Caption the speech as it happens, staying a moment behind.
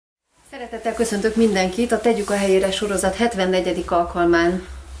Szeretettel köszöntök mindenkit a Tegyük a helyére sorozat 74. alkalmán.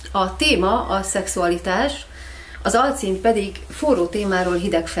 A téma a szexualitás, az alcím pedig Forró Témáról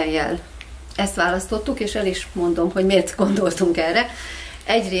Hideg Fejjel. Ezt választottuk, és el is mondom, hogy miért gondoltunk erre.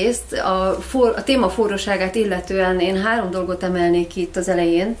 Egyrészt a téma forróságát illetően én 3 dolgot emelnék itt az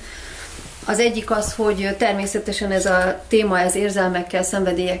elején. Az egyik az, hogy természetesen ez a téma ez érzelmekkel,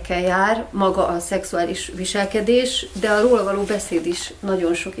 szenvedélyekkel jár, maga a szexuális viselkedés, de a róla való beszéd is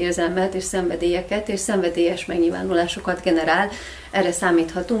nagyon sok érzelmet és szenvedélyeket és szenvedélyes megnyilvánulásokat generál. Erre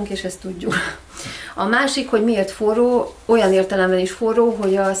számíthatunk, és ezt tudjuk. A másik, hogy miért forró, olyan értelemben is forró,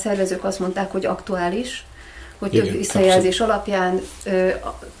 hogy a szervezők azt mondták, hogy aktuális, hogy több visszajelzés alapján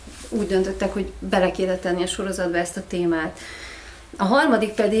úgy döntöttek, hogy bele kéne tenni a sorozatba ezt a témát. A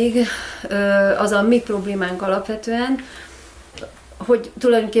harmadik pedig az a mi problémánk alapvetően, hogy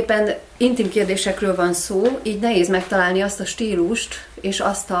tulajdonképpen intim kérdésekről van szó, így nehéz megtalálni azt a stílust és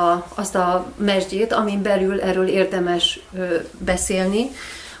azt a mesdjét, amin belül erről érdemes beszélni,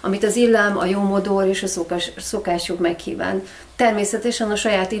 amit az illám, a jómodor és a szokásjog megkíván. Természetesen a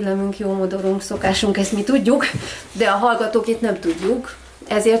saját illemünk, jómodorunk, szokásunk, ezt mi tudjuk, de a hallgatók itt nem tudjuk.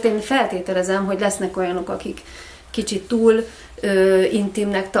 Ezért én feltételezem, hogy lesznek olyanok, akik kicsit túl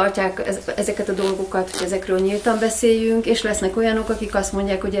intimnek tartják ezeket a dolgokat, hogy ezekről nyíltan beszéljünk, és lesznek olyanok, akik azt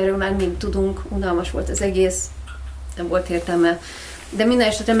mondják, hogy erről már mind tudunk, unalmas volt az egész, nem volt értelme. De minden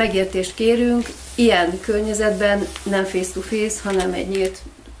esetre megértést kérünk, ilyen környezetben nem face-to-face, hanem egy nyílt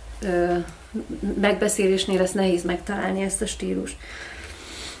megbeszélésnél ezt nehéz megtalálni, ezt a stílust.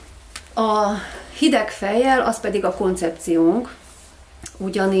 A hideg fejjel, az pedig a koncepciónk,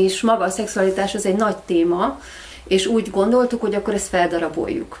 ugyanis maga a szexualitás az egy nagy téma, és úgy gondoltuk, hogy akkor ezt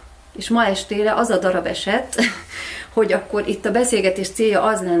feldaraboljuk. És ma estére az a darab esett, hogy akkor itt a beszélgetés célja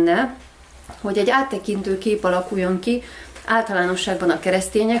az lenne, hogy egy áttekintő kép alakuljon ki általánosságban a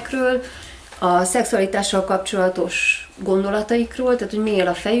keresztényekről, a szexualitással kapcsolatos gondolataikról, tehát hogy mi él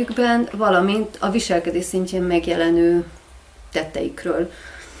a fejükben, valamint a viselkedés szintjén megjelenő tetteikről.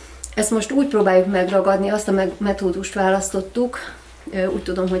 Ezt most úgy próbáljuk megragadni, azt a metódust választottuk, úgy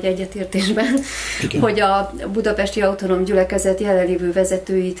tudom, hogy egyetértésben, igen, hogy a Budapesti Autonóm Gyülekezet jelenlévő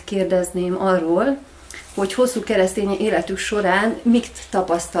vezetőit kérdezném arról, hogy hosszú keresztény életük során mit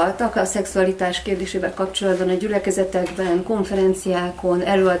tapasztaltak a szexualitás kérdésével kapcsolatban a gyülekezetekben, konferenciákon,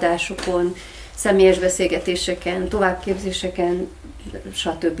 előadásokon, személyes beszélgetéseken, továbbképzéseken,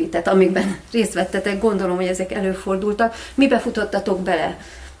 stb. Tehát amikben részt vettetek, gondolom, hogy ezek előfordultak. Mibe futottatok bele?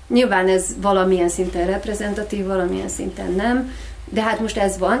 Nyilván ez valamilyen szinten reprezentatív, valamilyen szinten nem, de hát most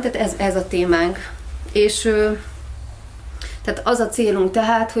ez van, tehát ez a témánk. És tehát az a célunk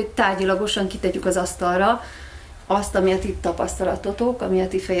tehát, hogy tárgyilagosan kitegyük az asztalra azt, ami a ti tapasztalatotok, ami a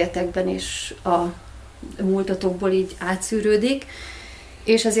ti fejetekben és a múltatokból így átszűrődik,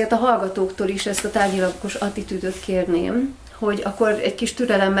 és ezért a hallgatóktól is ezt a tárgyilagos attitűdöt kérném, hogy akkor egy kis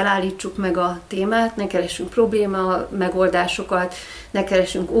türelemmel állítsuk meg a témát, ne keressünk probléma megoldásokat, ne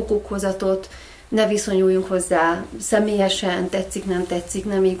keressünk okokozatot, ne viszonyuljunk hozzá személyesen, tetszik,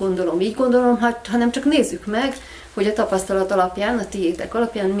 nem így gondolom, hanem csak nézzük meg, hogy a tapasztalat alapján, a tiétek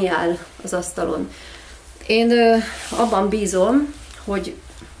alapján mi áll az asztalon. Én abban bízom, hogy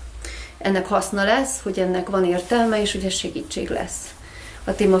ennek haszna lesz, hogy ennek van értelme, és hogy ez segítség lesz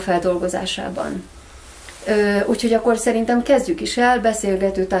a téma feldolgozásában. Úgyhogy akkor szerintem kezdjük is el,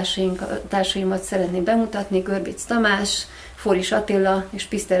 beszélgető társaimat szeretném bemutatni, Görbic Tamás, Forris Attila és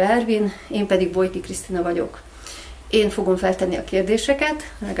Piszter Ervin, én pedig Bojki Krisztina vagyok. Én fogom feltenni a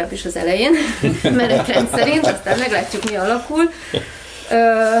kérdéseket, legalábbis az elején, menetrend szerint, aztán meglátjuk, mi alakul.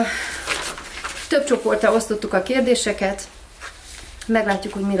 Több csoportra osztottuk a kérdéseket,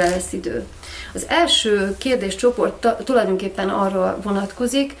 meglátjuk, hogy mire lesz idő. Az első kérdéscsoport tulajdonképpen arra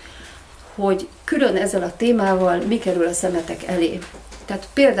vonatkozik, hogy külön ezzel a témával mi kerül a szemetek elé. Tehát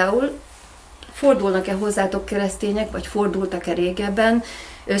például fordulnak-e hozzátok keresztények, vagy fordultak-e régebben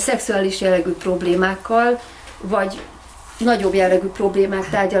szexuális jellegű problémákkal, vagy nagyobb jellegű problémák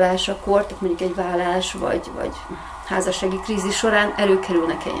tárgyalásakor, tehát mondjuk egy vállás, vagy házassági krízis során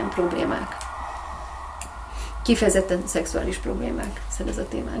előkerülnek-e ilyen problémák? Kifejezetten szexuális problémák, ez a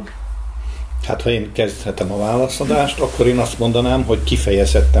témánk. Hát ha én kezdhetem a válaszadást, akkor én azt mondanám, hogy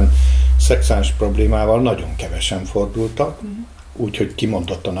kifejezetten szexuális problémával nagyon kevesen fordultak, úgyhogy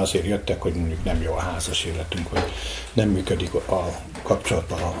kimondottan azért jöttek, hogy mondjuk nem jó a házas életünk, vagy nem működik a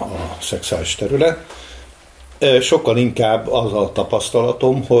kapcsolatban a szexuális terület. Sokkal inkább az a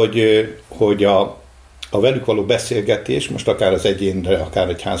tapasztalatom, hogy a velük való beszélgetés, most akár az egyénre, akár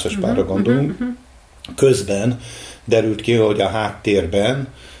egy házaspárra gondolunk, közben derült ki, hogy a háttérben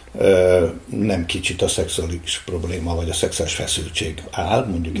nem kicsit a szexuális probléma, vagy a szexuális feszültség áll,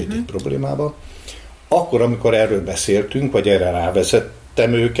 mondjuk egy problémában. Akkor, amikor erről beszéltünk, vagy erre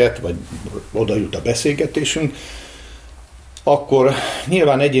rávezettem őket, vagy oda jut a beszélgetésünk, akkor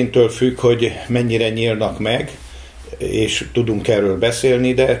nyilván egyéntől függ, hogy mennyire nyílnak meg, és tudunk erről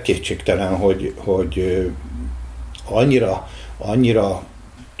beszélni, de kétségtelen, hogy annyira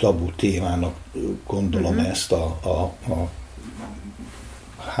tabu témának gondolom ezt a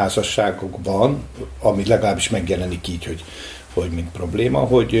házasságokban, ami legalábbis megjelenik így, hogy mint probléma,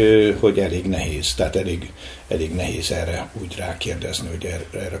 hogy elég nehéz. Tehát elég nehéz erre úgy rákérdezni, hogy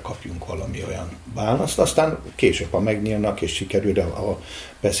erre kapjunk valami olyan választ. Aztán később, ha megnyílnak, és sikerül a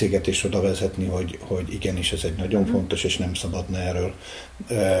beszélgetést oda vezetni, hogy igenis ez egy nagyon fontos, és nem szabadna erről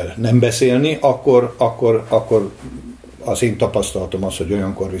nem beszélni, akkor az én tapasztalatom az, hogy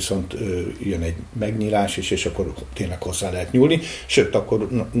olyankor viszont jön egy megnyílás is, és akkor tényleg hozzá lehet nyúlni. Sőt, akkor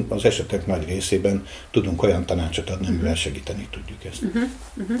az esetek nagy részében tudunk olyan tanácsot adni, amivel segíteni tudjuk ezt.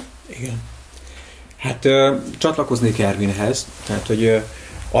 Igen. Hát csatlakoznék Ervinhez, tehát hogy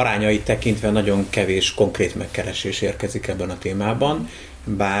arányait tekintve nagyon kevés konkrét megkeresés érkezik ebben a témában,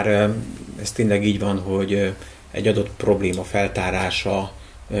 bár ez tényleg így van, hogy egy adott probléma feltárása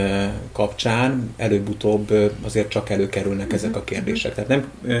kapcsán előbb-utóbb azért csak előkerülnek ezek a kérdések. Tehát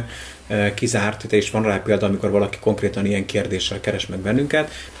nem kizárt, és van rá példa, amikor valaki konkrétan ilyen kérdéssel keres meg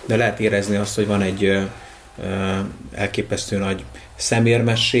bennünket, de lehet érezni azt, hogy van egy elképesztő nagy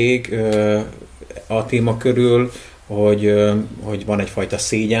szemérmesség a téma körül, hogy van egyfajta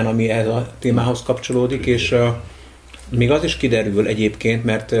szégyen, ami ehhez a témához kapcsolódik, és még az is kiderül egyébként,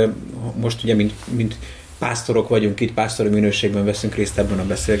 mert most ugye mint pásztorok vagyunk itt, pásztori minőségben veszünk részt ebben a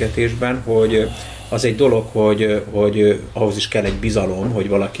beszélgetésben, hogy az egy dolog, hogy ahhoz is kell egy bizalom, hogy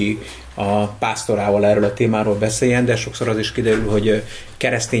valaki a pásztorával erről a témáról beszéljen, de sokszor az is kiderül, hogy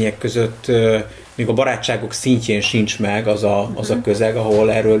keresztények között még a barátságok szintjén sincs meg az a közeg,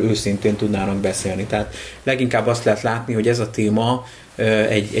 ahol erről őszintén tudnának beszélni. Tehát leginkább azt lehet látni, hogy ez a téma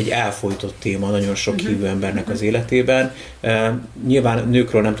egy elfojtott téma nagyon sok hívő embernek az életében. Nyilván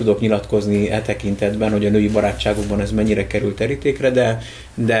nőkről nem tudok nyilatkozni e tekintetben, hogy a női barátságokban ez mennyire került terítékre,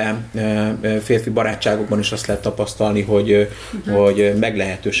 de férfi barátságokban is azt lehet tapasztalni, hogy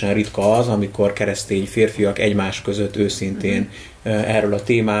meglehetősen ritka az, amikor keresztény férfiak egymás között őszintén erről a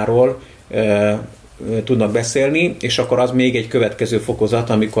témáról tudnak beszélni, és akkor az még egy következő fokozat,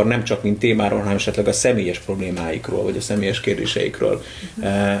 amikor nem csak mint témáról, hanem esetleg a személyes problémáikról, vagy a személyes kérdéseikről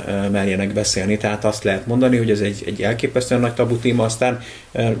merjenek beszélni. Tehát azt lehet mondani, hogy ez egy elképesztően nagy tabu téma, aztán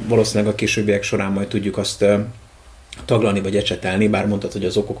valószínűleg a későbbiek során majd tudjuk azt taglalni vagy ecsetelni, bár mondtad, hogy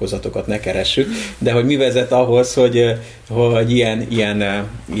az okokozatokat ne keressük, de hogy mi vezet ahhoz, hogy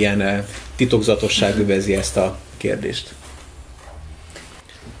ilyen titokzatosság övezi ezt a kérdést.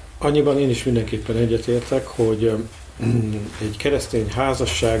 Annyiban én is mindenképpen egyetértek, hogy egy keresztény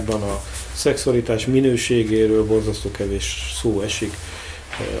házasságban a szexualitás minőségéről borzasztó kevés szó esik,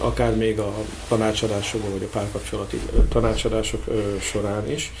 akár még a tanácsadásokban, vagy a párkapcsolati tanácsadások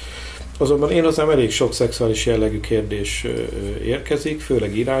során is. Azonban én hozzám elég sok szexuális jellegű kérdés érkezik,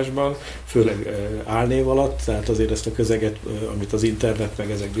 főleg írásban, főleg álnév alatt, tehát azért ezt a közeget, amit az internet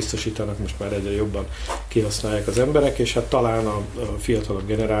meg ezek biztosítanak, most már egyre jobban kihasználják az emberek, és hát talán a fiatalabb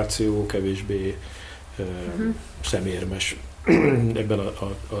generáció kevésbé szemérmes ebben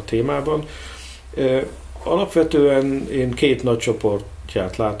a témában. Alapvetően én két nagy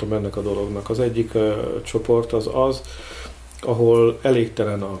csoportját látom ennek a dolognak. Az egyik csoport az, ahol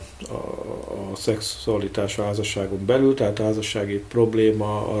elégtelen a szexualitás a házasságon belül, tehát a házassági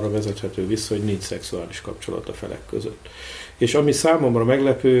probléma arra vezethető vissza, hogy nincs szexuális kapcsolat a felek között. És ami számomra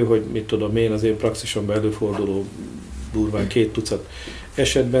meglepő, hogy mit tudom én, az én praxisomban előforduló durván 2 tucat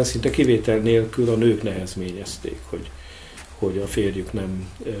esetben szinte kivétel nélkül a nők nehezményezték, hogy a férjük nem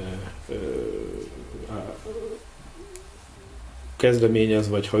kezdeményez,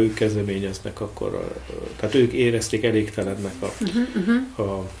 vagy ha ők kezdeményeznek, akkor tehát ők érezték elégtelennek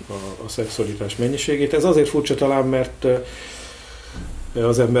a szexualitás mennyiségét. Ez azért furcsa talán, mert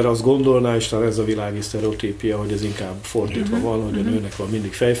az ember azt gondolná, és talán ez a világi sztereotípia, hogy ez inkább fordítva van, hogy a nőnek van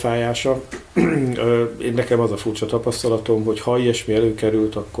mindig fejfájása. Nekem az a furcsa tapasztalatom, hogy ha ilyesmi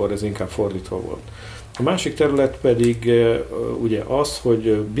előkerült, akkor ez inkább fordítva volt. A másik terület pedig ugye az,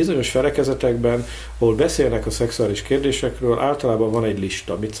 hogy bizonyos felekezetekben, ahol beszélnek a szexuális kérdésekről, általában van egy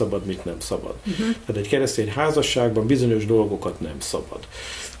lista, mit szabad, mit nem szabad. Tehát egy keresztény házasságban bizonyos dolgokat nem szabad.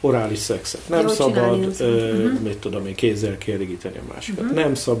 orális szexet. Nem szabad, mit tudom én, kézzel kielégíteni a másikat.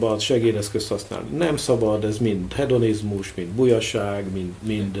 Nem szabad segédeszközt használni. Nem szabad, ez mind hedonizmus, mind bujaság,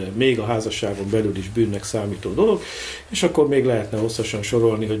 mind még a házasságon belül is bűnnek számító dolog, és akkor még lehetne hosszasan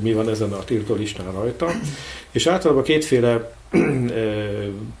sorolni, hogy mi van ezen a tiltólistán rajta. És általában kétféle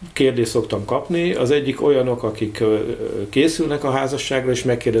kérdést szoktam kapni. Az egyik olyanok, akik készülnek a házasságra, és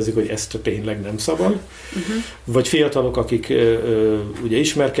megkérdezik, hogy ezt tényleg nem szabad. Vagy fiatalok, akik ugye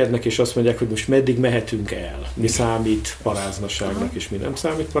ismerkednek, és azt mondják, hogy most meddig mehetünk el. Mi számít paráznaságnak, és mi nem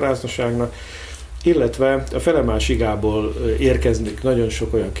számít paráznaságnak. Illetve a felemásigából érkeznek nagyon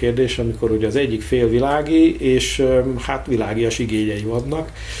sok olyan kérdés, amikor ugye az egyik fél világi, és hát világias igényei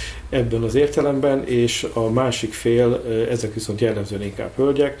vannak ebben az értelemben, és a másik fél, ezek viszont jellemzően inkább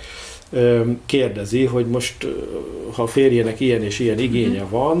hölgyek, kérdezi, hogy most, ha a férjének ilyen és ilyen igénye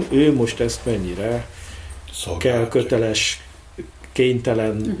van, ő most ezt mennyire kell köteles,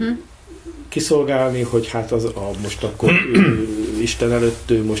 kénytelen kiszolgálni, hogy hát most akkor Isten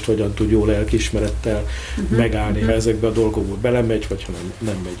előtt ő most hogyan tud jó lelkiismerettel megállni, ha ezekbe a dolgokba belemegy, vagy ha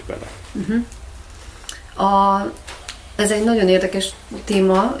nem megy bele. Ez egy nagyon érdekes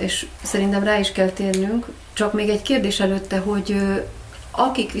téma, és szerintem rá is kell térnünk, csak még egy kérdés előtte, hogy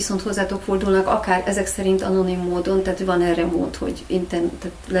akik viszont hozzátok fordulnak, akár ezek szerint anonim módon, tehát van erre mód, hogy internet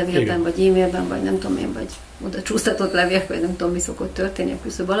levélben, vagy e-mailben, vagy nem tudom én, vagy oda csúsztatott levélek, vagy nem tudom mi szokott történni a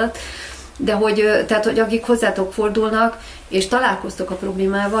küszöb alatt, de hogy akik hozzátok fordulnak, és találkoztok a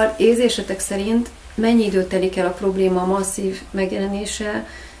problémával, érzésetek szerint mennyi idő telik el a probléma masszív megjelenése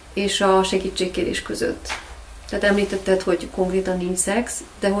és a segítségkérés között? Tehát említetted, hogy konkrétan nincs szex,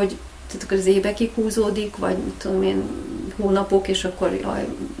 de hogy tehát az évekig húzódik, vagy tudom én, hónapok, és akkor jaj,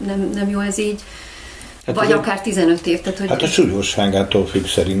 nem jó ez így, hát vagy akár 15 év. Tehát, hogy hát a súlyosságától függ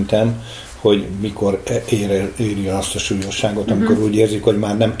szerintem, hogy mikor éri azt a súlyosságot, amikor úgy érzik, hogy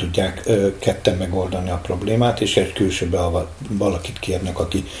már nem tudják ketten megoldani a problémát, és egy külső valakit kérnek,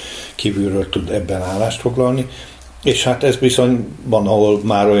 aki kívülről tud ebben állást foglalni. És hát ez bizony van, ahol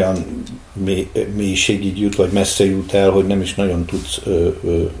már olyan mélységig jut, vagy messze jut el, hogy nem is nagyon tudsz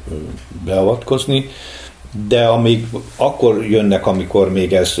beavatkozni, de amíg akkor jönnek, amikor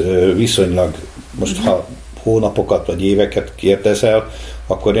még ez viszonylag, most ha hónapokat vagy éveket kérdezel,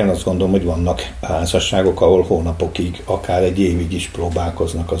 akkor én azt gondolom, hogy vannak házasságok, ahol hónapokig, akár egy évig is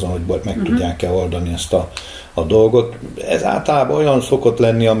próbálkoznak azon, hogy meg tudják-e oldani ezt a dolgot. Ez általában olyan szokott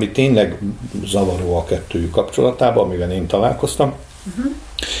lenni, ami tényleg zavaró a kettőjük kapcsolatában, amivel én találkoztam.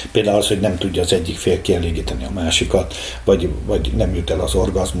 Például az, hogy nem tudja az egyik fél kielégíteni a másikat, vagy nem jut el az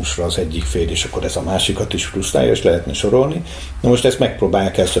orgazmusra az egyik fél, és akkor ez a másikat is frusztrálja, és lehetne sorolni. Na most ezt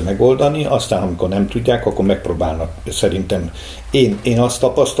megpróbálják ezt megoldani, aztán amikor nem tudják, akkor megpróbálnak. Szerintem én azt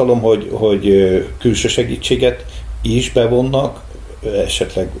tapasztalom, hogy külső segítséget is bevonnak,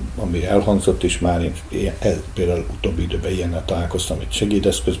 esetleg, ami elhangzott is már, én például utóbbi időben ilyennel találkoztam, egy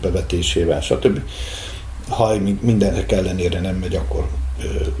segédeszköz bevetésével, stb. Ha mindenek ellenére nem megy, akkor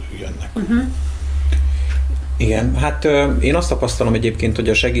jönnek. Igen, hát én azt tapasztalom egyébként, hogy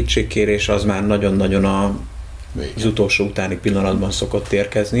a segítségkérés az már nagyon-nagyon az utolsó utáni pillanatban szokott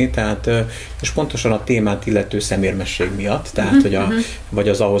érkezni, tehát, és pontosan a témát illető szemérmesség miatt, tehát, hogy vagy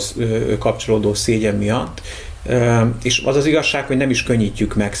az ahhoz kapcsolódó szégyen miatt, és az az igazság, hogy nem is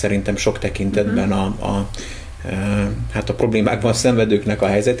könnyítjük meg szerintem sok tekintetben a problémákban szenvedőknek a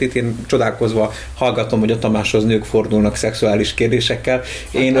helyzetét. Én csodálkozva hallgatom, hogy a Tamáshoz nők fordulnak szexuális kérdésekkel.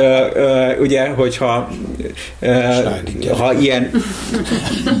 Én ugye, hogyha ha ilyen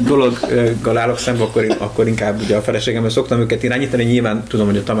dologgal állok szembe, akkor inkább ugye a feleségemmel szoktam őket irányítani. Nyilván tudom,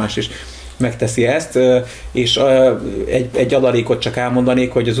 hogy a Tamás is megteszi ezt, és egy adalékot csak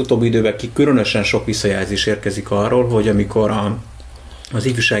elmondanék, hogy az utóbbi időben különösen sok visszajelzés érkezik arról, hogy amikor az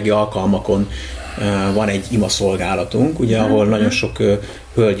ifjúsági alkalmakon van egy imaszolgálatunk, ugye, ahol nagyon sok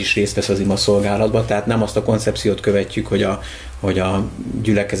hölgy is részt vesz az imaszolgálatban, tehát nem azt a koncepciót követjük, hogy a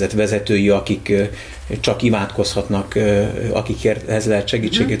gyülekezet vezetői, akik csak imádkozhatnak, akikhez lehet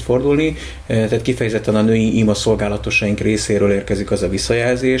segítségét fordulni, tehát kifejezetten a női imaszolgálatosaink részéről érkezik az a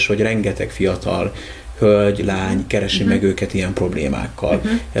visszajelzés, hogy rengeteg fiatal hölgy, lány keresi meg őket ilyen problémákkal.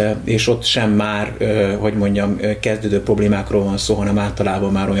 És ott sem már, hogy mondjam, kezdődő problémákról van szó, hanem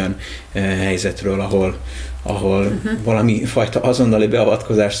általában már olyan helyzetről, ahol valami fajta azonnali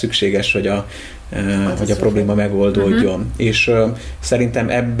beavatkozás szükséges, hogy a probléma megoldódjon. És szerintem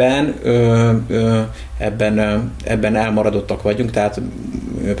ebben elmaradottak vagyunk, tehát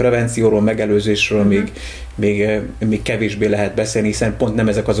prevencióról, megelőzésről még kevésbé lehet beszélni, hiszen pont nem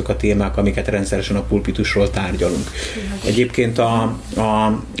ezek azok a témák, amiket rendszeresen a pulpitusról tárgyalunk. Egyébként a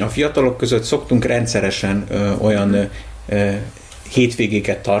fiatalok között szoktunk rendszeresen olyan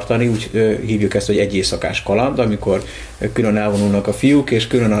hétvégéket tartani, úgy hívjuk ezt, hogy egy éjszakás kaland, amikor külön elvonulnak a fiúk és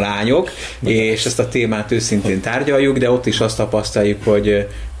külön a lányok, és ezt a témát őszintén tárgyaljuk, de ott is azt tapasztaljuk,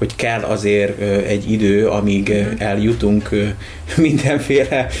 hogy kell azért egy idő, amíg eljutunk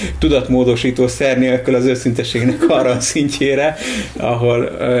mindenféle tudatmódosító szer nélkül az őszinteségnek arra a szintjére,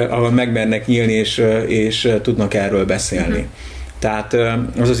 ahol megmernek nyílni és tudnak erről beszélni. Tehát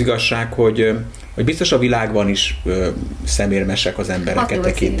az az igazság, hogy biztos a világban is szemérmesek az emberek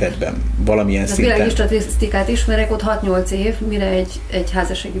tekintetben, valamilyen szinten. Világi statisztikát ismerek, ott 6-8 év, mire egy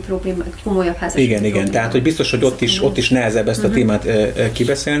házassági probléma, egy komolyabb házassági probléma. Igen, tehát hogy biztos, hogy ott is nehezebb ezt a témát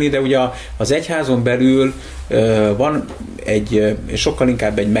kibeszélni, de ugye az egyházon belül van sokkal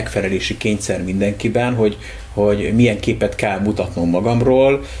inkább egy megfelelési kényszer mindenkiben, hogy milyen képet kell mutatnom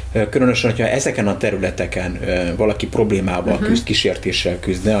magamról, különösen, hogyha ezeken a területeken valaki problémával küzd, kísértéssel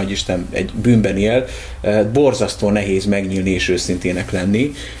küzd, ne adj Isten, egy bűnben él, borzasztó nehéz megnyílni és őszintének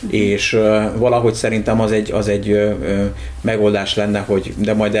lenni, és valahogy szerintem az egy megoldás lenne,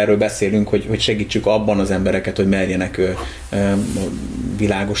 de majd erről beszélünk, hogy segítsük abban az embereket, hogy merjenek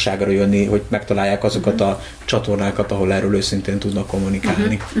világosságra jönni, hogy megtalálják azokat a csatornákat, ahol erről őszintén tudnak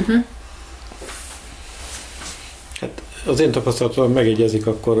kommunikálni. Hát az én tapasztalatom megegyezik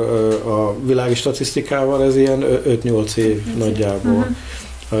akkor a világi statisztikával, ez ilyen 5-8 év nagyjából.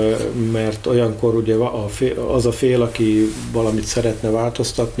 Mert olyankor ugye az a fél, aki valamit szeretne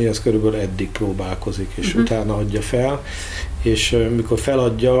változtatni, az körülbelül eddig próbálkozik, és utána adja fel, és mikor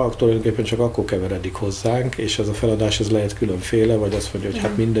feladja, akkor tulajdonképpen csak akkor keveredik hozzánk, és ez a feladás ez lehet különféle, vagy azt mondja, hogy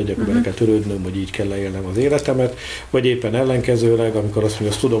hát mindegy, akkor bele kell törődnöm, hogy így kell leélnem az életemet, vagy éppen ellenkezőleg, amikor azt mondja,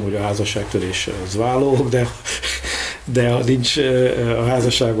 azt tudom, hogy a házasságtörés az váló, de ha nincs a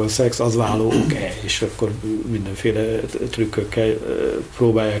házasságban szex, az váló és akkor mindenféle trükkökkel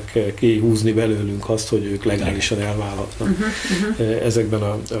próbálják kihúzni belőlünk azt, hogy ők legálisan elválhatnak ezekben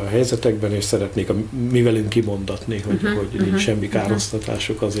a helyzetekben, és szeretnék mi velünk kimondatni, hogy nincs semmi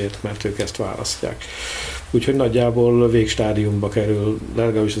károsztatásuk azért, mert ők ezt választják. Úgyhogy nagyjából végstádiumba kerül,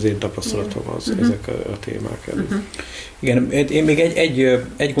 legalábbis az én tapasztalatom az ezek a témák elő. Igen, én még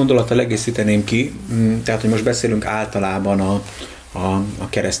egy gondolattal egészíteném ki, tehát, hogy most beszélünk általában a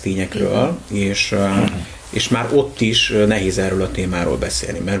keresztényekről, és már ott is nehéz erről a témáról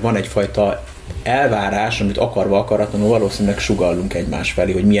beszélni, mert van egyfajta elvárás, amit akarva akaratlanul valószínűleg sugallunk egymás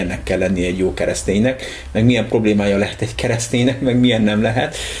felé, hogy milyennek kell lennie egy jó kereszténynek, meg milyen problémája lehet egy kereszténynek, meg milyen nem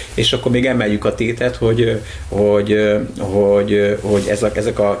lehet, és akkor még emeljük a tétet, hogy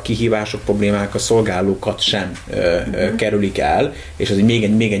ezek a kihívások, problémák a szolgálókat sem kerülik el, és az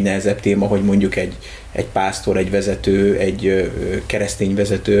még egy nehezebb téma, hogy mondjuk egy pásztor, egy vezető, egy keresztény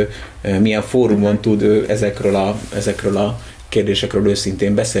vezető milyen fórumon tud ezekről a kérdésekről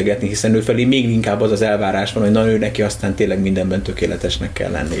őszintén beszélgetni, hiszen ő felé még inkább az elvárás van, hogy ő neki aztán tényleg mindenben tökéletesnek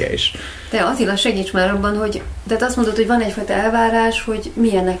kell lennie is. Te Attila, segíts már abban, hogy tehát azt mondod, hogy van egyfajta elvárás, hogy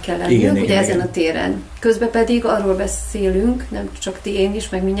milyennek kell lenniük, ugye ezen a téren. Közben pedig arról beszélünk, nem csak ti, én is,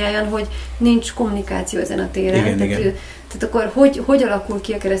 meg mindnyájan, hogy nincs kommunikáció ezen a téren. Tehát akkor hogy alakul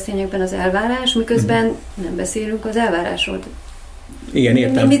ki a keresztényekben az elvárás, miközben nem beszélünk az elvárásról? Igen,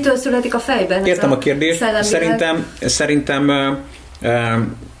 értem. Mitől születik a fejben? Értem a kérdést.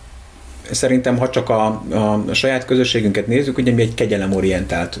 Szerintem, ha csak a saját közösségünket nézzük, ugye mi egy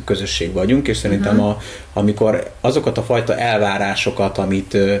kegyelemorientált közösség vagyunk, és szerintem amikor azokat a fajta elvárásokat,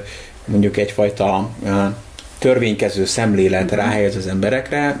 amit mondjuk egyfajta törvénykező szemlélet ráhelyez az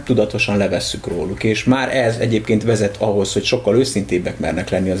emberekre, tudatosan levesszük róluk. És már ez egyébként vezet ahhoz, hogy sokkal őszintébbek mernek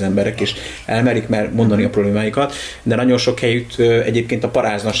lenni az emberek, és elmerik mondani a problémáikat, de nagyon sok helyütt egyébként a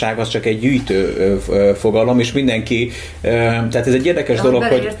paráznaság az csak egy gyűjtő fogalom, és mindenki, tehát ez egy érdekes dolog,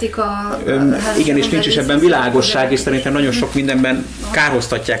 hogy igen, és nincs is ebben világosság, és szerintem nagyon sok mindenben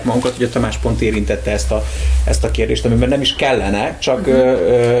kárhoztatják magunkat, ugye Tamás pont érintette ezt a kérdést, amiben nem is kellene,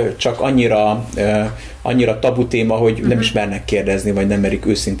 csak annyira tabu téma, hogy nem is mernek kérdezni, vagy nem merik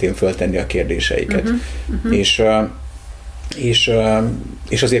őszintén föltenni a kérdéseiket.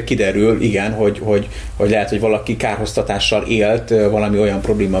 És azért kiderül, igen, hogy lehet, hogy valaki kárhoztatással élt valami olyan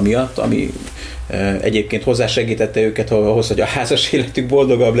probléma miatt, ami egyébként hozzásegítette őket ahhoz, hogy a házas életük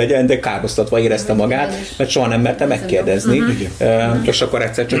boldogabb legyen, de kárhoztatva érezte magát, mert soha nem merte megkérdezni. És akkor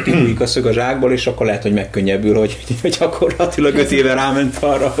egyszer csak kibújik a szög a zsákból, és akkor lehet, hogy megkönnyebbül, hogy gyakorlatilag 5 éve ráment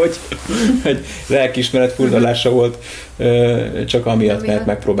arra, hogy lelkiismeret furdalása volt, csak amiatt, mert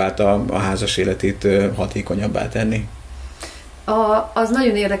megpróbálta a házas életét hatékonyabbá tenni. Az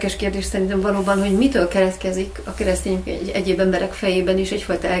nagyon érdekes kérdés szerintem valóban, hogy mitől keletkezik a keresztény egyéb emberek fejében is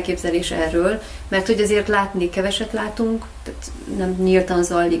egyfajta elképzelés erről, mert hogy azért látni keveset látunk, tehát nem nyíltan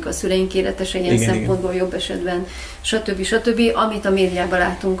zajlik a szüleink életese ilyen szempontból jobb esetben, stb. Amit a médiában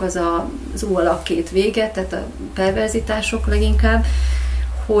látunk, az az U alak két vége, tehát a perverzitások leginkább,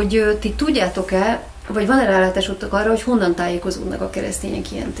 hogy ti tudjátok-e, vagy van-e rálátásotok arra, hogy honnan tájékozódnak a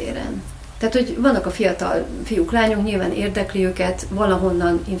keresztények ilyen téren? Tehát, hogy vannak a fiatal fiúk, lányok, nyilván érdekli őket,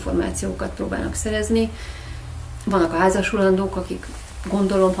 valahonnan információkat próbálnak szerezni. Vannak a házasulandók, akik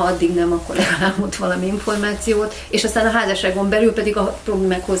gondolom, ha addig nem, akkor legalább ott valami információt, és aztán a házasságon belül pedig a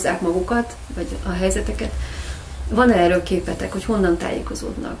problémák hozzák magukat, vagy a helyzeteket. Van-e erről képetek, hogy honnan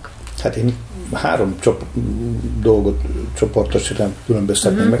tájékozódnak? Hát én 3 dolgot csoportosítom,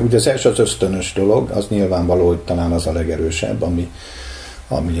 különböztetném meg. Ugye az első az ösztönös dolog, az nyilvánvaló, hogy talán az a legerősebb, ami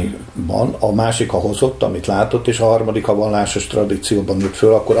van. A másik a hozott, amit látott, és a harmadik a vallásos tradícióban nőtt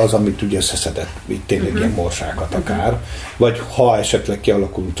föl, akkor az, amit ugye összeszedett, itt tényleg ilyen morsákat akár. Vagy ha esetleg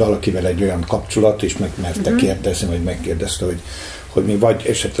kialakult valakivel egy olyan kapcsolat, és megmerte kérdezni, vagy megkérdezte, hogy mi, vagy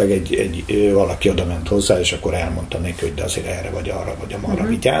esetleg valaki oda ment hozzá, és akkor elmondta neki, hogy de azért erre, vagy arra, vagy amarra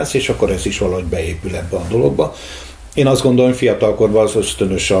vigyázz, és akkor ez is valahogy beépül ebbe a dologba. Én azt gondolom, hogy fiatalkorban az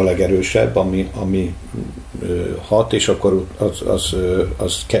ösztönös a legerősebb, ami hat, és akkor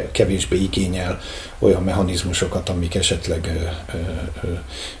az kevésbé igényel olyan mechanizmusokat, amik esetleg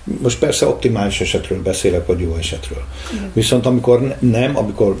most persze optimális esetről beszélek, vagy jó esetről. Viszont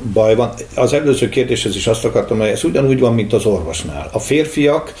amikor baj van, az előző kérdéshez is azt akartam, hogy ez ugyanúgy van, mint az orvosnál. A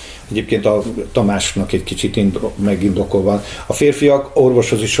férfiak, egyébként a Tamásnak egy kicsit megindokolva, a férfiak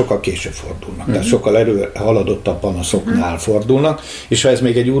orvoshoz is sokkal később fordulnak, tehát sokkal haladottabb panaszoknál fordulnak, és ha ez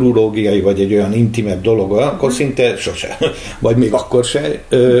még egy urológiai, vagy egy olyan intimebb dolog, akkor szinte sose, vagy még akkor se,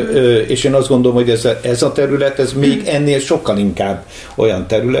 és én azt gondolom, hogy ez a terület, ez még ennél sokkal inkább olyan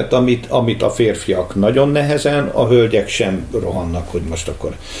terület, amit a férfiak nagyon nehezen, a hölgyek sem rohannak, hogy most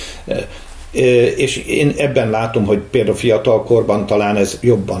akkor... És én ebben látom, hogy például fiatalkorban talán ez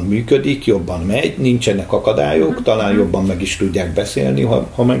jobban működik, jobban megy, nincsenek akadályok, talán jobban meg is tudják beszélni,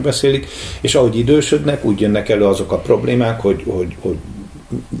 ha megbeszélik, és ahogy idősödnek, úgy jönnek elő azok a problémák, hogy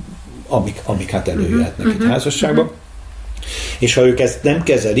amik hát előjöhetnek egy házasságban. És ha ők ezt nem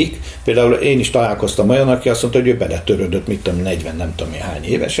kezelik, például én is találkoztam olyan, aki azt mondta, hogy ő beletörődött, 40 nem tudom hány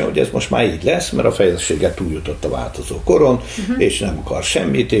évesen, hogy ez most már így lesz, mert a felesége túljutott a változó koron, és nem akar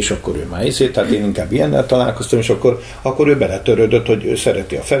semmit, és akkor ő már tehát én inkább ilyennel találkoztam, és akkor ő beletörődött, hogy ő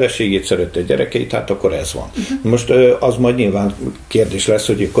szereti a feleségét, szereti a gyerekeit, hát akkor ez van. Most az majd nyilván kérdés lesz,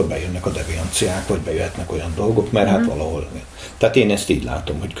 hogy akkor bejönnek a devianciák, vagy bejöhetnek olyan dolgok, mert hát valahol. Tehát én ezt így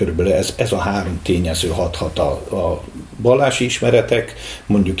látom, hogy körülbelül ez a 3 tényező hathat a vallási ismeretek,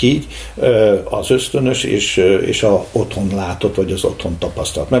 mondjuk így, az ösztönös és a otthon látott, vagy az otthon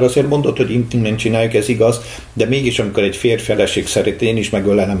tapasztalt. Mert azért mondod, hogy intimen csináljuk, ez igaz, de mégis amikor egy férj-feleség szerint, én is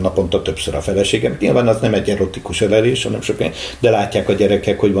megölelem naponta többször a feleségem. Nyilván az nem egy erotikus ölelés, hanem sok, de látják a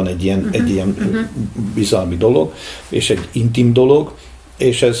gyerekek, hogy van egy ilyen bizalmi dolog, és egy intim dolog,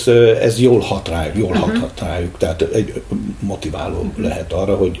 és ez jól hathat rájuk, tehát egy motiváló lehet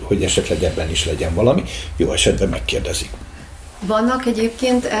arra, hogy esetleg ebben is legyen valami, jó esetben megkérdezik. Vannak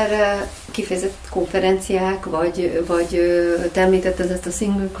egyébként erre kifejezett konferenciák, vagy te említetted ezt a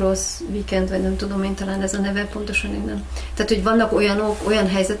Single Cross Weekend, vagy nem tudom én, talán ez a neve, pontosan én nem. Tehát, hogy vannak olyan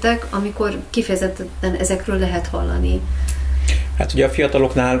helyzetek, amikor kifejezetten ezekről lehet hallani. Hát ugye a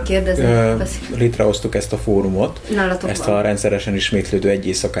fiataloknál létrehoztuk ezt a fórumot, ezt a rendszeresen ismétlődő egy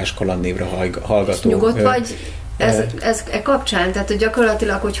éjszakás kalandnévre hallgató. Nyugodt vagy ez kapcsán, tehát hogy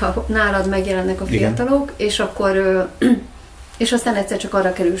gyakorlatilag, hogyha nálad megjelennek a fiatalok, és akkor és aztán egyszer csak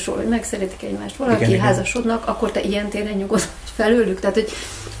arra kerül sor, hogy megszeretik egymást valaki, házasodnak, akkor te ilyen téren nyugodsz felőlük, tehát hogy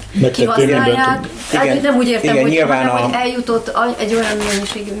kihasználják, hát nem úgy értem, hogy eljutott egy olyan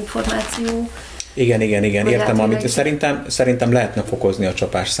mennyiségű információ. Igen, értem, amit szerintem lehetne fokozni a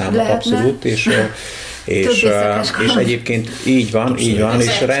csapás számot, abszolút, és egyébként így van,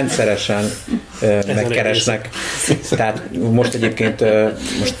 és rendszeresen megkeresnek. Tehát most egyébként,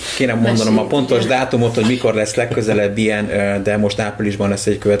 most kéne mondanom a pontos dátumot, hogy mikor lesz legközelebb ilyen, de most áprilisban lesz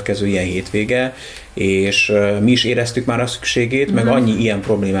egy következő ilyen hétvége, és mi is éreztük már a szükségét, meg annyi ilyen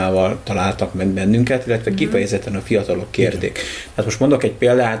problémával találtak meg bennünket, illetve kifejezetten a fiatalok kérték. Tehát most mondok egy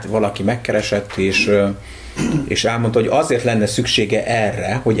példát, valaki megkeresett, és elmondta, hogy azért lenne szüksége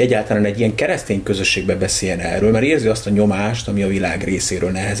erre, hogy egyáltalán egy ilyen keresztény közösségbe beszéljen erről, mert érzi azt a nyomást, ami a világ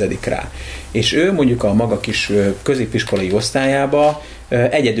részéről nehezedik rá. És ő mondjuk a maga kis középiskolai osztályába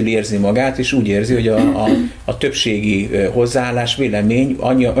egyedül érzi magát, és úgy érzi, hogy a többségi hozzáállás, vélemény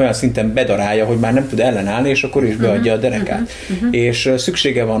olyan szinten bedarálja, hogy már nem tud ellenállni, és akkor is beadja a derekát. És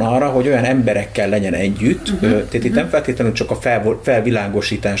szüksége van arra, hogy olyan emberekkel legyen együtt, tehát itt nem feltétlenül csak a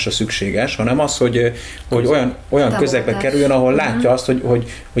felvilágosítása szükséges, hanem az, hogy olyan közegbe kerüljön, ahol látja azt,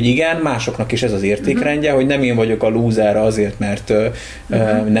 hogy igen, másoknak is ez az értékrendje, hogy nem én vagyok a lúzer azért, mert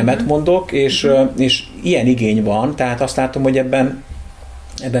nemet mondok, és ilyen igény van, tehát azt látom, hogy ebben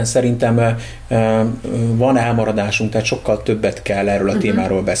szerintem van elmaradásunk, tehát sokkal többet kell erről a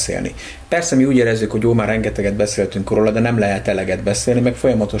témáról beszélni. Persze mi úgy érezzük, hogy jó, már rengeteget beszéltünk róla, de nem lehet eleget beszélni, meg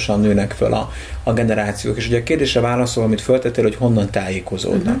folyamatosan nőnek föl a generációk. És ugye a kérdésre válaszol, amit föltettél, hogy honnan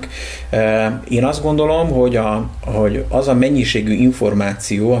tájékozódnak. Én azt gondolom, hogy az a mennyiségű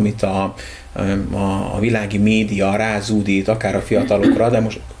információ, amit a világi média rázúdít, akár a fiatalokra, de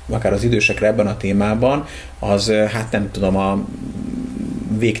most akár az idősekre ebben a témában, az hát nem tudom, a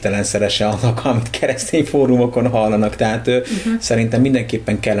végtelen szerese annak, amit keresztény fórumokon hallanak. Tehát szerintem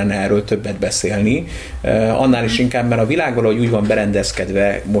mindenképpen kellene erről többet beszélni. Annál is inkább, mert a világ valahogy úgy van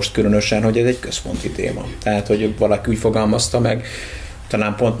berendezkedve most különösen, hogy ez egy központi téma. Tehát, hogy valaki úgy fogalmazta meg,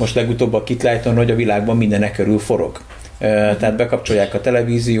 talán pont most legutóbb a Kitlájton, hogy a világban mindenek körül forog. Tehát bekapcsolják a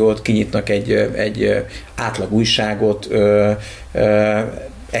televíziót, kinyitnak egy átlag újságot,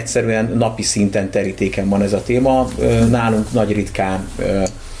 egyszerűen napi szinten terítéken van ez a téma, nálunk nagy ritkán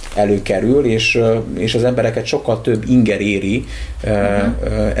előkerül, és az embereket sokkal több inger éri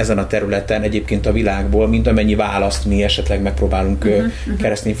ezen a területen egyébként a világból, mint amennyi választ mi esetleg megpróbálunk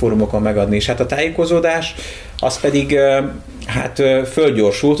keresztény fórumokon megadni. És hát a tájékozódás az pedig hát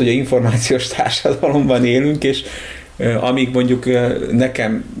fölgyorsult, hogy a információs társadalomban élünk, és amíg mondjuk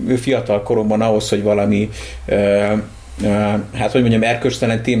nekem fiatal koromban ahhoz, hogy valami hát hogy mondjam,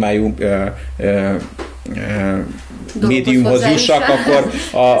 erkölcstelen témájú médiumhoz jussak, addig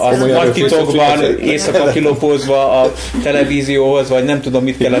az nagy titokban éjszaka kilopózva a televízióhoz, vagy nem tudom,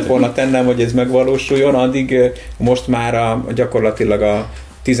 mit kellett volna tennem, hogy ez megvalósuljon, addig most már gyakorlatilag a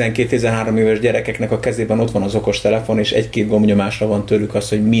 12-13 éves gyerekeknek a kezében ott van az okostelefon, és egy-két gombnyomásra van tőlük az,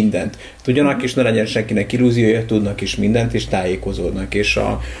 hogy mindent tudjanak, és ne legyen senkinek illúziója, tudnak is mindent, és tájékozódnak. És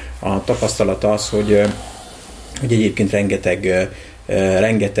a tapasztalat az, hogy egyébként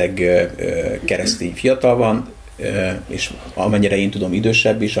rengeteg keresztény fiatal van, és amennyire én tudom,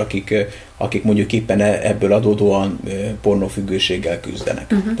 idősebb is, akik mondjuk éppen ebből adódóan pornófüggőséggel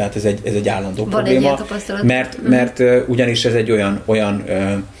küzdenek. Tehát ez egy állandó probléma, mert ugyanis ez egy olyan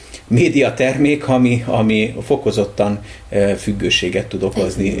médiatermék, ami fokozottan függőséget tud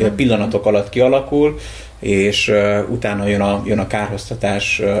okozni. Pillanatok alatt kialakul, és utána jön a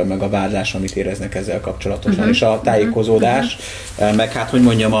kárhoztatás, meg a vádlás, amit éreznek ezzel kapcsolatosan, és a tájékozódás, meg hát, hogy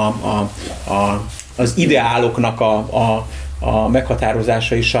mondjam, az ideáloknak a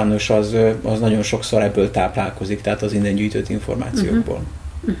meghatározása is sajnos az nagyon sokszor ebből táplálkozik, tehát az innen gyűjtött információkból.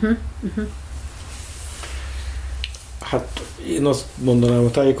 Hát én azt mondanám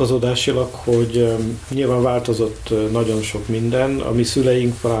a tájékozódásilag, hogy nyilván változott nagyon sok minden. A mi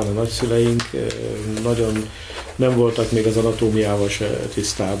szüleink, talán a nagyszüleink nagyon nem voltak még az anatómiával se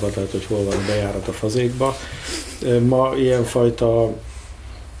tisztában, tehát hogy hol van a bejárat a fazékba. Ma ilyenfajta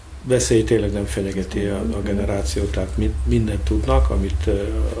veszély tényleg nem fenyegeti a generációt, tehát mindent tudnak, amit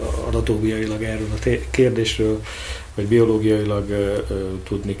anatómiailag erről a kérdésről, vagy biológiailag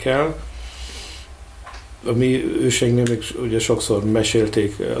tudni kell. A mi őseinknél még ugye sokszor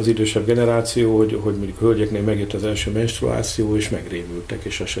mesélték az idősebb generáció, hogy mondjuk a hölgyeknél megjött az első menstruáció, és megrémültek,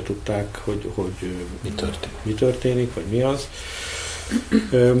 és azt se tudták, hogy mi történik, vagy mi az.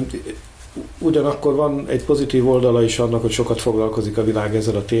 Ugyanakkor van egy pozitív oldala is annak, hogy sokat foglalkozik a világ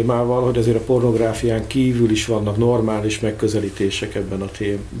ezzel a témával, hogy azért a pornográfián kívül is vannak normális megközelítések ebben a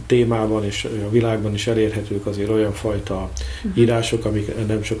témában, és a világban is elérhetők azért olyan fajta írások, amik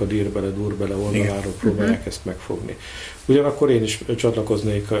nem csak a dír bele oldaláról próbálják ezt megfogni. Ugyanakkor én is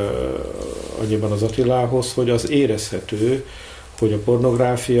csatlakoznék annyiban az Attilához, hogy az érezhető, hogy a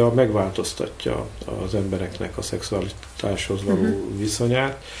pornográfia megváltoztatja az embereknek a szexualitáshoz való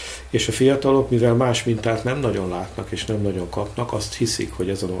viszonyát, és a fiatalok, mivel más mintát nem nagyon látnak és nem nagyon kapnak, azt hiszik, hogy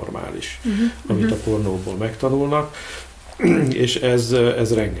ez a normális, amit a pornóból megtanulnak, és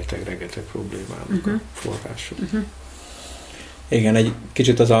ez rengeteg problémának a forrása. Igen, egy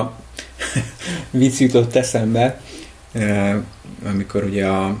kicsit az a vicc jutott eszembe, amikor ugye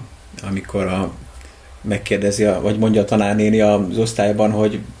megkérdezi, vagy mondja a tanárnéni az osztályban,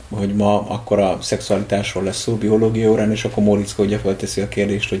 hogy ma akkor a szexualitásról lesz szó biológia órán, és akkor Móriczka ugye felteszi a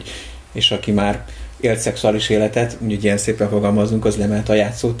kérdést, hogy és aki már élt szexuális életet, úgy ilyen szépen fogalmazunk, az lement a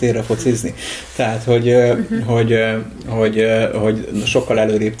játszótérre focizni. Tehát, hogy sokkal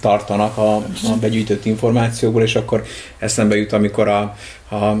előrébb tartanak a begyűjtött információból, és akkor eszembe jut, amikor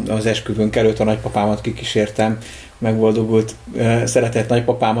az esküvőnk előtt a nagypapámat kikísértem, megboldogult szeretett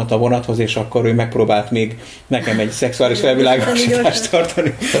nagypapámat a vonathoz, és akkor ő megpróbált még nekem egy szexuális felvilágosítást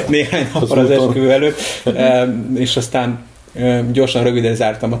tartani néhány nappal az esküvő előtt, és aztán gyorsan, röviden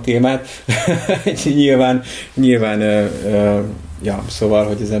zártam a témát. nyilván szóval,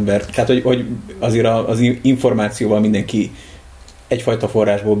 hogy az ember, tehát, hogy azért az információval mindenki egyfajta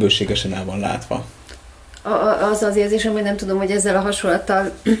forrásból bőségesen el van látva. Az érzésem, hogy nem tudom, hogy ezzel a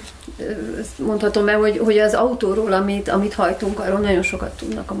hasonlattal mondhatom el, hogy az autóról, amit hajtunk, arról nagyon sokat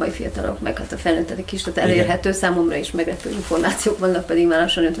tudnak a mai fiatalok, meg hát a felnőttek is, tehát elérhető számomra is meglepő információk vannak, pedig már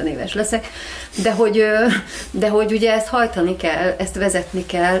lassan 50 éves leszek, de hogy ugye ezt hajtani kell, ezt vezetni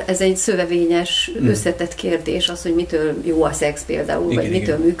kell, ez egy szövevényes, összetett kérdés, az, hogy mitől jó a szex például, vagy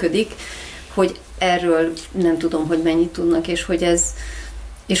mitől működik, hogy erről nem tudom, hogy mennyit tudnak, és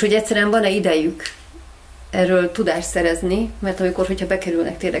hogy egyszerűen van-e idejük erről tudást szerezni, mert hogyha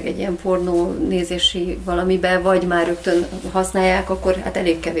bekerülnek tényleg egy ilyen pornó nézési valamibe, vagy már rögtön használják, akkor hát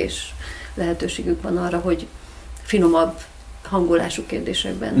elég kevés lehetőségük van arra, hogy finomabb hangolású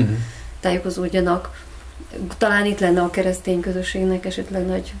kérdésekben tájékozódjanak. Talán itt lenne a keresztény közösségnek esetleg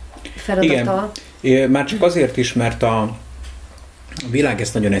nagy feladata. Igen, már csak azért is, mert a világ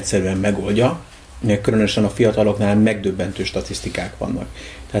ezt nagyon egyszerűen megoldja, különösen a fiataloknál megdöbbentő statisztikák vannak.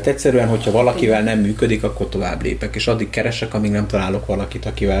 Tehát egyszerűen, hogyha valakivel nem működik, akkor tovább lépek, és addig keresek, amíg nem találok valakit,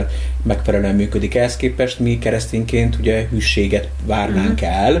 akivel megfelelően működik. Ehhez képest mi keresztényként ugye hűséget várnánk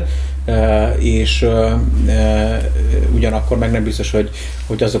el, és ugyanakkor meg nem biztos,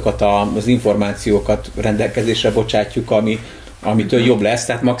 hogy azokat az információkat rendelkezésre bocsátjuk, amitől jobb lesz,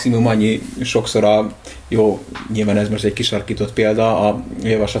 tehát maximum annyi sokszor jó, nyilván ez most egy kisarkított példa, a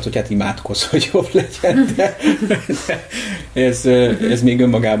javaslat, hogy hát imádkozz, hogy jobb legyen, de ez még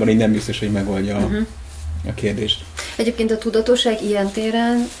önmagában így nem biztos, hogy megoldja a kérdést. Egyébként a tudatosság ilyen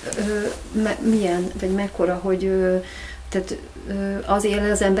téren milyen, vagy mekkora, hogy tehát az él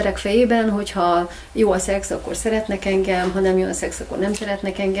az emberek fejében, hogyha jó a szex, akkor szeretnek engem, ha nem jó a szex, akkor nem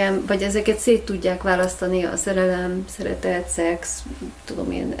szeretnek engem, vagy ezeket szét tudják választani, a szerelem, szeretet, szex,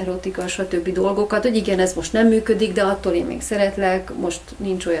 tudom én, erotika, stb. Dolgokat, hogy igen, ez most nem működik, de attól én még szeretlek, most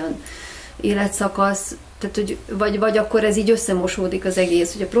nincs olyan életszakasz, tehát, hogy vagy akkor ez így összemosódik az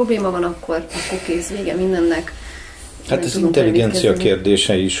egész, hogy a probléma van, akkor kész, vége mindennek. Hát az intelligencia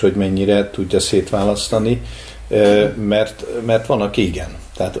kérdése is, hogy mennyire tudja szétválasztani, mert van, aki igen.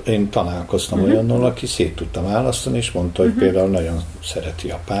 Tehát én találkoztam olyannal, aki szét tudta választani, és mondta, hogy például nagyon szereti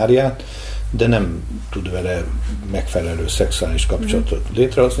a párját, de nem tud vele megfelelő szexuális kapcsolatot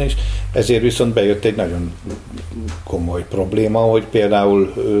létrehozni, és ezért viszont bejött egy nagyon komoly probléma, hogy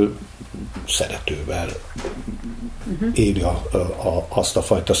például szeretővel éli azt a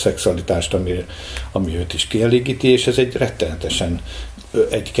fajta szexualitást, ami őt is kielégíti, és ez egy rettenetesen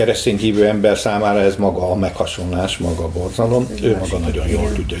egy keresztény hívő ember számára ez maga a meghasonlás, maga a borzalom. Ő maga nagyon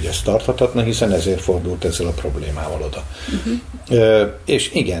jól tudja, hogy ez tarthatatlan, hiszen ezért fordult ezzel a problémával oda.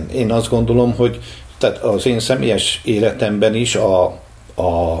 És igen, én azt gondolom, hogy tehát az én személyes életemben is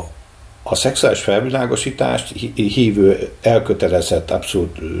a szexuális felvilágosítást hívő, elkötelezett,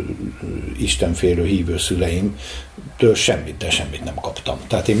 abszolút istenfélő hívő szüleimtől semmit nem kaptam.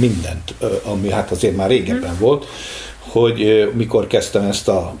 Tehát én mindent, ami hát azért már régebben volt, hogy mikor kezdtem ezt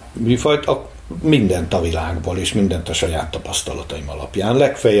a műfajt, mindent a világból, és mindent a saját tapasztalataim alapján.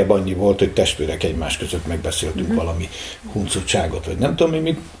 Legfeljebb annyi volt, hogy testvérek egymás között megbeszéltünk valami huncutságot, vagy nem tudom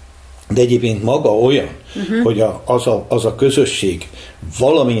mit, de egyébként maga olyan, hogy az a közösség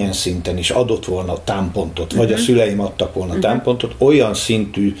valamilyen szinten is adott volna támpontot, vagy a szüleim adtak volna támpontot, olyan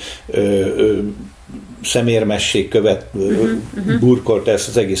szintű szemérmesség burkolt ezt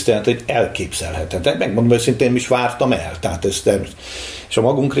az egész telet, hogy elképzelhetetlen. Megmondom őszintén, én is vártam el. Tehát és a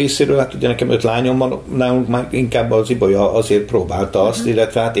magunk részéről, hát ugye nekem 5 lányom van, nálunk már inkább az Ibolya azért próbálta azt,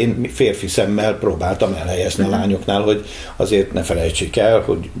 illetve hát én férfi szemmel próbáltam elhelyezni a lányoknál, hogy azért ne felejtsék el,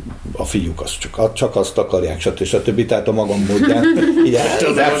 hogy a fiúk azt csak azt akarják, stb. Tehát a magam módján.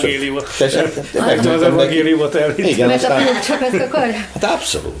 Az evangéliumot elvitt. Mert a fiúk csak ezt akarják? Hát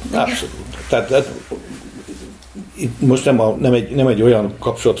abszolút. Tehát most nem egy olyan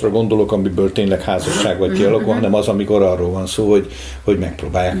kapcsolatra gondolok, amiből tényleg házasság vagy kialakul, hanem az, amikor arról van szó, hogy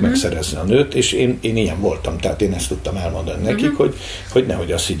megpróbálják megszerezni a nőt, és én ilyen voltam, tehát én ezt tudtam elmondani nekik, hogy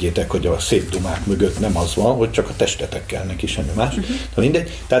nehogy azt higgyétek, hogy a szép dumák mögött nem az van, hogy csak a testetek kell neki, semmi más. De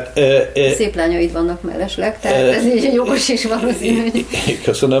mindegy. Tehát, szép lányaid vannak mellesleg, tehát ez így jogos is valószínű.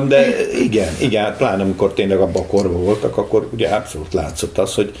 Köszönöm, de igen, pláne amikor tényleg abban a korban voltak, akkor ugye abszolút látszott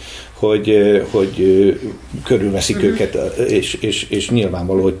az, hogy körülveszik őket, és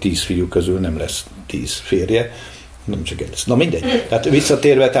nyilvánvaló, hogy 10 fiú közül nem lesz 10 férje, nem csak ez. Na mindegy. Tehát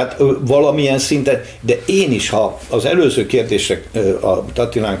visszatérve, tehát valamilyen szinten, de én is, ha az előző kérdésre a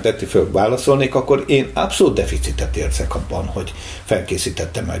Tatilánk tetti föl válaszolnék, akkor én abszolút deficitet érzek abban, hogy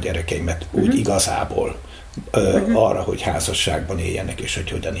felkészítettem a gyerekeimet úgy igazából arra, hogy házasságban éljenek, és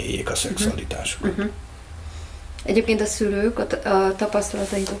hogy hogyan éljék a szexualitásukat. Egyébként a szülők, a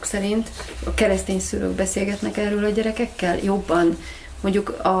tapasztalataitok szerint a keresztény szülők beszélgetnek erről a gyerekekkel jobban. Mondjuk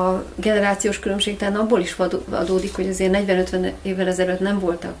a generációs különbség talán abból is adódik, hogy azért 40-50 évvel ezelőtt nem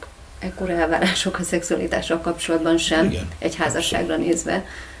voltak ekkora elvárások a szexualitással kapcsolatban sem, igen, egy házasságra nézve.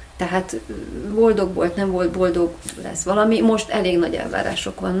 Tehát boldog volt, nem volt boldog, lesz valami. Most elég nagy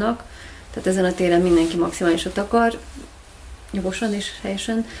elvárások vannak, tehát ezen a téren mindenki maximálisat akar, jogosan és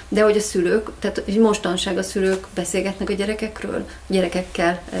helyesen, de hogy a szülők, tehát mostanság a szülők beszélgetnek a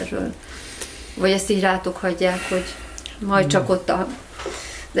gyerekekkel erről. Vagy ezt így rátok hagyják, hogy majd csak ott az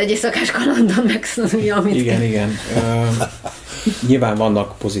egy éjszakás kalandon megszólulja, amit Igen. Nyilván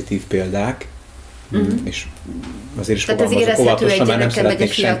vannak pozitív példák, és azért is fogalmazok óvatosan, mert nem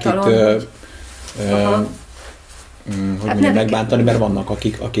szeretnék senkit megbántani, mert vannak,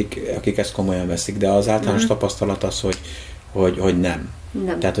 akik ezt komolyan veszik, de az általános tapasztalat az, hogy nem.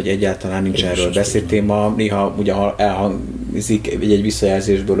 Tehát, hogy egyáltalán nincs erről beszédtéma. Néha ugye elhangzik egy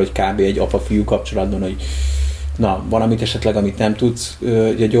visszajelzésből, hogy kb. Egy apa-fiú kapcsolatban, hogy na, van amit esetleg, amit nem tudsz,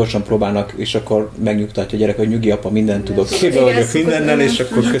 ugye gyorsan próbálnak, és akkor megnyugtatja a gyerek, hogy nyugi apa, mindent tudok, képbe vagyok mindennel, és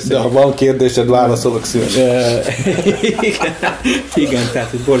akkor köszönöm. De ha van kérdésed, válaszolok szívesen. Igen, tehát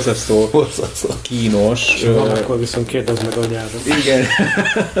hogy borzasztó kínos. Van, akkor viszont kérdezd meg anyádat. Igen.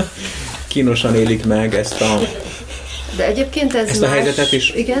 Kínosan élik meg ezt de egyébként ezt a helyzetet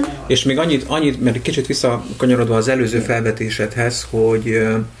is. Igen? És még annyit, mert kicsit visszakanyarodva az előző felvetésedhez, hogy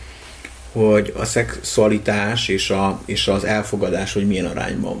a szexualitás és az elfogadás, hogy milyen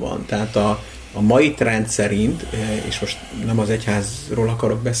arányban van. Tehát a mai trend szerint, és most nem az egyházról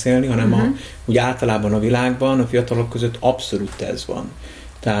akarok beszélni, hanem úgy általában a világban, a fiatalok között abszolút ez van.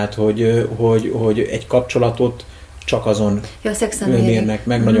 Tehát, hogy egy kapcsolatot csak azon mérnek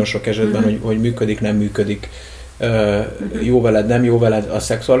meg nagyon sok esetben, hogy működik, nem működik, jó veled, nem jó veled a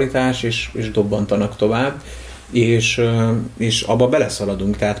szexualitás, és dobbantanak tovább. És abba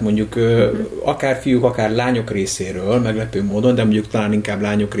beleszaladunk, tehát mondjuk akár fiúk, akár lányok részéről, meglepő módon, de mondjuk talán inkább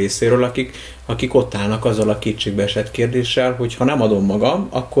lányok részéről, akik ott állnak azzal a kétségbeesett kérdéssel, hogy ha nem adom magam,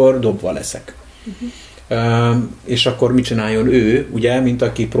 akkor dobva leszek. És akkor mit csináljon ő, ugye, mint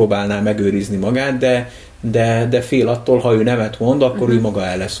aki próbálná megőrizni magát, de fél attól, ha ő nemet mond, akkor ő maga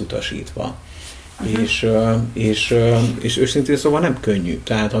el lesz utasítva. És őszintén szóval nem könnyű.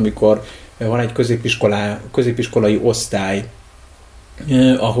 Tehát amikor van egy középiskolai osztály,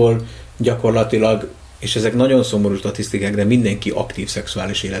 ahol gyakorlatilag, és ezek nagyon szomorú statisztikák, de mindenki aktív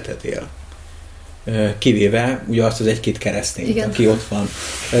szexuális életet él. Kivéve ugye azt az egy-két keresztényt, aki ott van.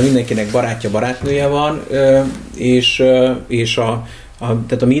 Mindenkinek barátja-barátnője van,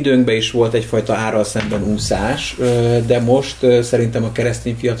 tehát a mi időnkben is volt egyfajta árral szemben úszás, de most szerintem a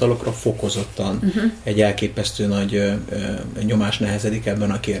keresztény fiatalokra fokozottan egy elképesztő nagy nyomás nehezedik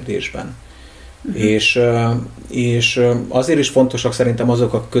ebben a kérdésben. És azért is fontosak szerintem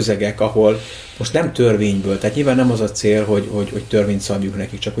azok a közegek, ahol most nem törvényből, tehát nyilván nem az a cél, hogy törvényt szabjuk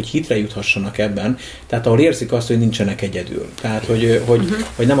nekik, csak hogy hitre juthassanak ebben, tehát ahol érzik azt, hogy nincsenek egyedül. Tehát,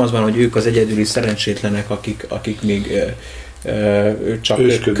 hogy nem az van, hogy ők az egyedüli szerencsétlenek, akik még csak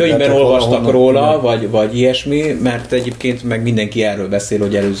könyvben olvastak róla, vagy ilyesmi, mert egyébként meg mindenki erről beszél,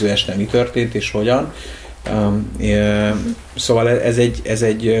 hogy előző este mi történt, és hogyan. Szóval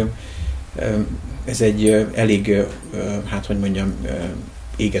ez egy elég,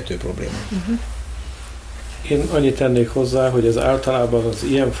 égető probléma. Én annyit tennék hozzá, hogy ez általában az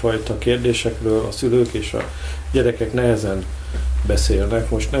ilyenfajta kérdésekről a szülők és a gyerekek nehezen beszélnek.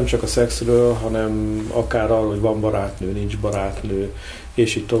 Most nem csak a szexről, hanem akár arról, hogy van barátnő, nincs barátnő,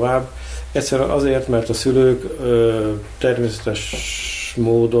 és így tovább. Egyszerűen azért, mert a szülők természetes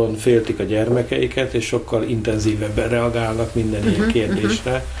módon féltik a gyermekeiket, és sokkal intenzívebben reagálnak minden ilyen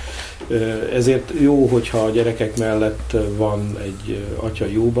kérdésre. Ezért jó, hogyha a gyerekek mellett van egy atya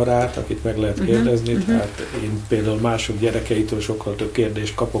jó barát, akit meg lehet kérdezni, tehát én például mások gyerekeitől sokkal több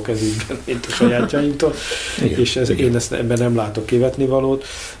kérdést kapok ez ügyben, mint a sajátjaimtól, és én ebben nem látok kivetnivalót.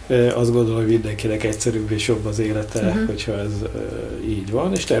 Azt gondolom, hogy mindenkinek egyszerűbb és jobb az élete, hogyha ez így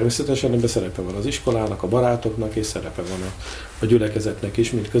van, és természetesen ebben szerepe van az iskolának, a barátoknak, és szerepe van a gyülekezetnek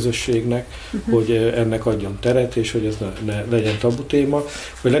is, mint közösségnek, hogy ennek adjon teret, és hogy ez ne legyen tabu téma,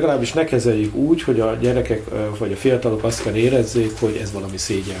 hogy legalábbis ne kezeljük úgy, hogy a gyerekek vagy a fiatalok azt kell érezzék, hogy ez valami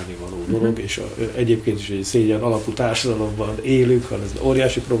szégyelni való dolog, és egyébként is egy szégyen alapú társadalomban élünk, hanem ez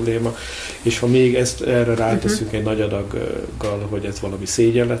óriási probléma, és ha még ezt erre ráteszünk egy nagy adaggal, hogy ez valami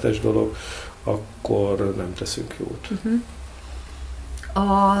szégyenletes dolog, akkor nem teszünk jót.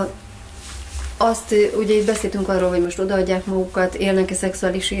 Azt ugye itt beszéltünk arról, hogy most odaadják magukat, élnek-e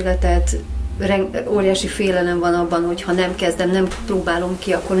szexuális életet, óriási félelem van abban, hogy ha nem kezdem, nem próbálom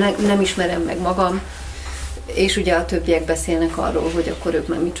ki, akkor nem ismerem meg magam, és ugye a többiek beszélnek arról, hogy akkor ők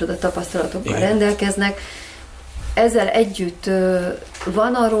már micsoda tapasztalatokkal rendelkeznek. Ezzel együtt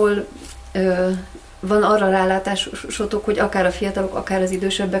van arra rálátásotok, hogy akár a fiatalok, akár az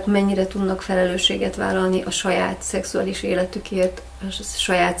idősebbek mennyire tudnak felelősséget vállalni a saját szexuális életükért, a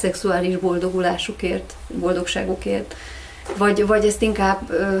saját szexuális boldogulásukért, boldogságukért, vagy ezt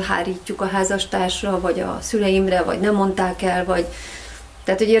inkább hárítjuk a házastársra, vagy a szüleimre, vagy nem mondták el, vagy...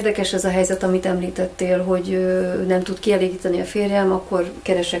 Tehát, hogy érdekes ez a helyzet, amit említettél, hogy nem tud kielégíteni a férjem, akkor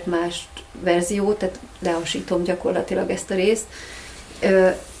keresek más verziót, tehát lehasítom gyakorlatilag ezt a részt.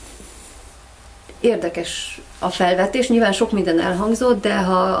 Érdekes a felvetés, nyilván sok minden elhangzott, de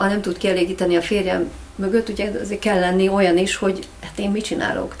ha nem tud kielégíteni a férjem mögött, ugye azért kell lenni olyan is, hogy hát én mit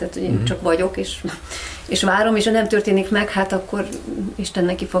csinálok, tehát hogy én csak vagyok, és várom, és ha nem történik meg, hát akkor Isten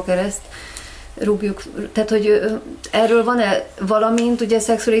neki fa kereszt, rúgjuk. Tehát, hogy erről van-e valamint, ugye a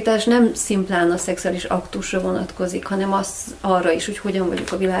szexualitás nem szimplán a szexuális aktusra vonatkozik, hanem arra is, hogy hogyan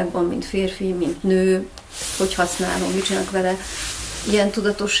vagyok a világban, mint férfi, mint nő, hogy használom, mit csinálok vele. Ilyen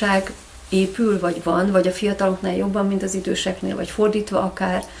tudatosság épül, vagy van, vagy a fiataloknál jobban, mint az időseknél, vagy fordítva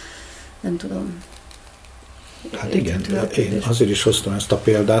akár, nem tudom. Hát igen, én azért is hoztam ezt a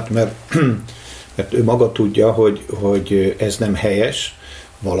példát, mert ő maga tudja, hogy ez nem helyes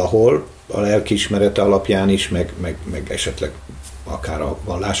valahol, a lelkiismerete alapján is, meg esetleg akár a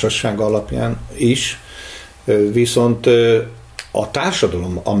vallásossága alapján is, viszont a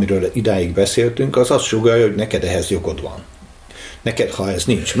társadalom, amiről idáig beszéltünk, az azt sugallja, hogy neked ehhez jogod van. Neked, ha ez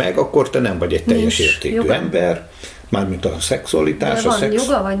nincs meg, akkor te nem vagy egy teljes értékű ember, mármint a szexualitás. De van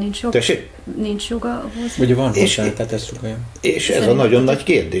joga, vagy nincs joga? Tessék? Nincs joga ahhoz. Ugye van hozzá, tehát ezt sugallja. És ez a nagyon nagy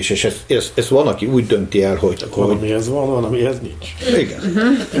kérdés, és ezt van, aki úgy dönti el, hogy... Valamihez van, amihez nincs. Igen.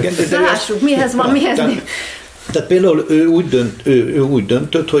 Igen, de lássuk, mihez van, mihez nincs. Tehát például ő úgy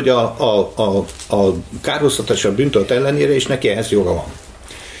döntött, hogy a kárhoztatás, a bűntudat ellenére is neki ehhez joga van.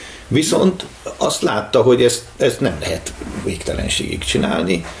 Viszont azt látta, hogy ezt nem lehet végtelenségig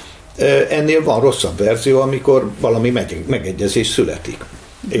csinálni. Ennél van rosszabb verzió, amikor valami megegyezés születik.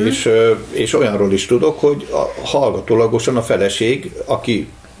 És olyanról is tudok, hogy hallgatólagosan a feleség, aki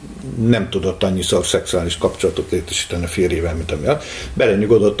nem tudott annyiszor szexuális kapcsolatot létesíteni a férjével, mint amiatt,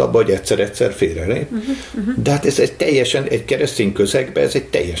 belenyugodott abba, hogy egyszer-egyszer félrelép. De hát ez egy keresztény közegben, ez egy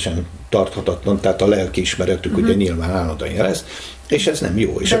teljesen tarthatatlan, tehát a lelkiismeretük ugye nyilván állandóan jelez, és ez nem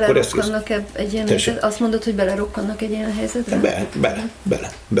jó. És belerokkannak egy ilyen helyzetre? Azt mondod, hogy belerokkannak egy ilyen helyzetre?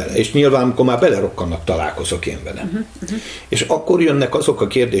 Bele. És nyilván, amikor már belerokkannak, találkozok én vele. És akkor jönnek azok a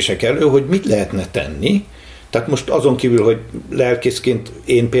kérdések elő, hogy mit lehetne tenni. Tehát most azon kívül, hogy lelkészként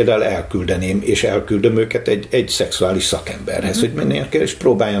én például elküldeném, és elküldöm őket egy szexuális szakemberhez, hogy menjenek el, és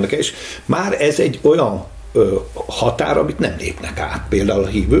próbáljanak el, és már ez egy olyan határ, amit nem lépnek át például a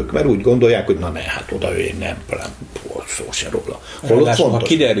hívők, mert úgy gondolják, hogy na ne, hát oda ő nem volt szó se róla. Ha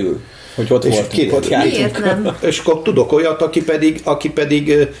kiderül, hogy ott voltunk, ott jártunk. És akkor tudok olyat, aki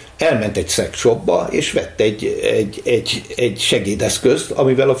pedig elment egy szexshopba, és vett egy segédeszközt,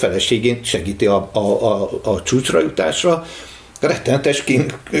 amivel a feleségét segíti a csúcsra jutásra. Rettenetes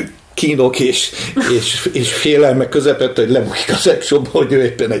kínok és félelmek közepette, hogy lebukik a szexshopba, hogy ő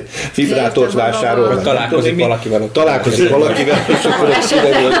éppen egy vibrátort vásárol. Vagy találkozik valakivel. És akkor egy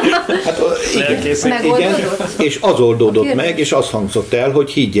kiderül. Hát, igen, és az oldódott meg, és az hangzott el, hogy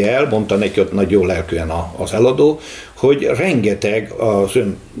higgye el, mondta neki ott nagy jó lelkűen az eladó, hogy rengeteg,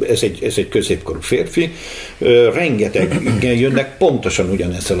 ez egy középkorú férfi, rengetegen jönnek pontosan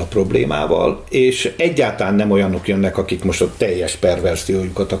ugyanezzel a problémával, és egyáltalán nem olyanok jönnek, akik most a teljes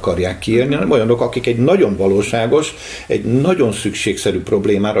perverziójukat akarják kiírni, hanem olyanok, akik egy nagyon valóságos, egy nagyon szükségszerű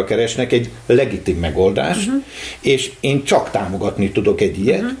problémára keresnek egy legitim megoldást, és én csak támogatni tudok egy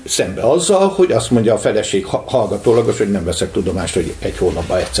ilyet, szembe azzal, hogy azt mondja a feleség hallgatólagos, hogy nem veszek tudomást, hogy egy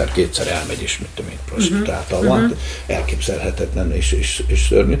hónapban egyszer-kétszer elmegy, és mit tudom én, prostituáltal van, elképzelhetetlen és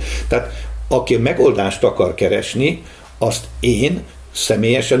szörnyű. Tehát aki megoldást akar keresni, azt én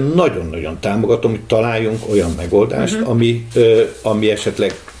személyesen nagyon-nagyon támogatom, hogy találjunk olyan megoldást, ami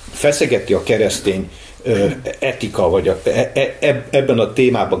esetleg feszegeti a keresztény etika, vagy ebben a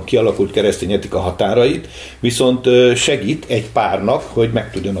témában kialakult keresztény etika határait, viszont segít egy párnak, hogy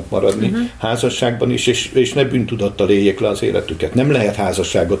meg tudjanak maradni házasságban is, és ne bűntudattal éljék le az életüket. Nem lehet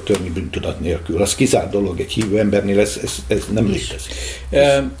házasságot törni bűntudat nélkül. Az kizárt dolog egy hívő embernél, ez nem létezik.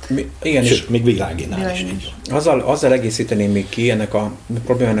 Igen, sőt, még világinál is így. Azzal egészíteném még ki ennek a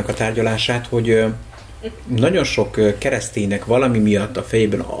problémának a tárgyalását, hogy nagyon sok kereszténynek valami miatt a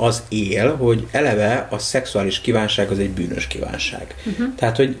fejében az él, hogy eleve a szexuális kívánság az egy bűnös kívánság.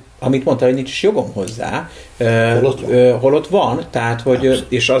 Tehát, hogy amit mondta, hogy nincs is jogom hozzá, holott van, tehát, hogy,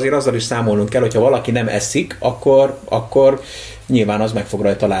 és azért azzal is számolnunk kell, hogyha valaki nem eszik, akkor nyilván az meg fog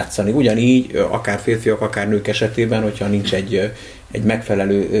rajta látszani. Ugyanígy akár férfiak, akár nők esetében, hogyha nincs egy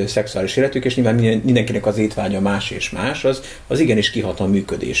megfelelő szexuális életük, és nyilván mindenkinek az étvágya más és más, az igenis kihat a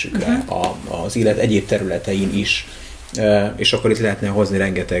működésükre, az élet egyéb területein is. És akkor itt lehetne hozni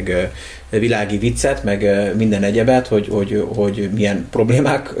rengeteg világi viccet, meg minden egyebet, hogy milyen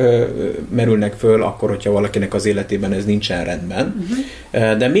problémák merülnek föl, akkor, hogyha valakinek az életében ez nincsen rendben.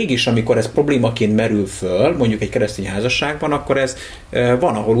 De mégis, amikor ez problémaként merül föl, mondjuk egy keresztény házasságban, akkor ez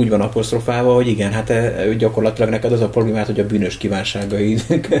van, ahol úgy van apostrofálva, hogy igen, hát gyakorlatilag neked az a problémát, hogy a bűnös kívánságaid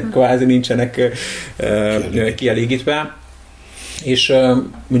kvázi nincsenek kielégítve. És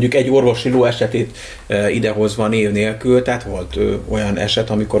mondjuk egy orvosi ló esetét idehozva név nélkül, tehát volt olyan eset,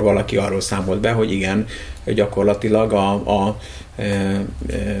 amikor valaki arról számolt be, hogy igen, gyakorlatilag a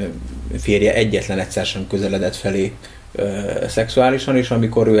férje egyetlen egyszer sem közeledett felé szexuálisan, és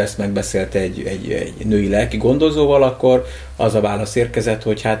amikor ő ezt megbeszélte egy női lelki gondozóval, akkor az a válasz érkezett,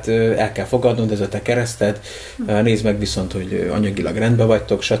 hogy hát el kell fogadnod, ez a te kereszted, nézd meg viszont, hogy anyagilag rendben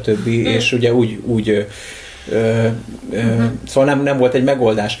vagytok, stb. És ugye úgy szóval nem volt egy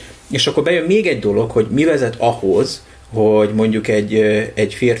megoldás. És akkor bejön még egy dolog, hogy mi vezet ahhoz, hogy mondjuk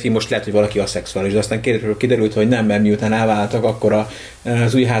egy férfi, most lehet, hogy valaki aszexuális, de aztán kiderült, hogy nem, mert miután elváltak, akkor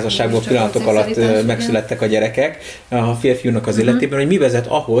az új házasságból pillanatok alatt megszülettek a gyerekek a férfiúnak az életében, hogy mi vezet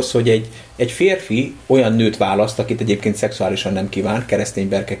ahhoz, hogy egy férfi olyan nőt választ, akit egyébként szexuálisan nem kíván, keresztény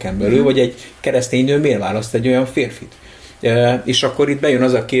berkeken belül, vagy egy keresztény nő miért választ egy olyan férfit? És akkor itt bejön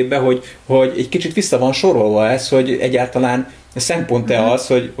az a képbe, hogy egy kicsit vissza van sorolva ez, hogy egyáltalán szempont-e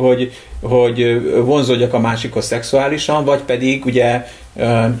az, hogy vonzódjak a másikhoz szexuálisan, vagy pedig ugye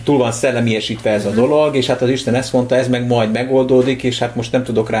túl van szellemiesítve ez a dolog, és hát az Isten ezt mondta, ez meg majd megoldódik, és hát most nem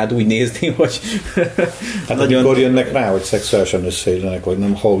tudok rád úgy nézni, hogy... Hát amikor jönnek rá, hogy szexuálisan összeillenek, vagy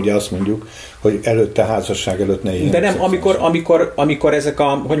nem, ha ugye azt mondjuk, hogy előtte házasság előtt ne éljenek. De nem, amikor ezek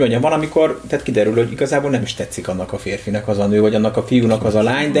hogy mondjam, van, amikor tehát kiderül, hogy igazából nem is tetszik annak a férfinek az a nő, vagy annak a fiúnak az a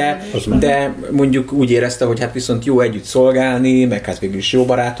lány, de mondjuk úgy érezte, hogy hát viszont jó együtt szolgálni, meg hát végül is jó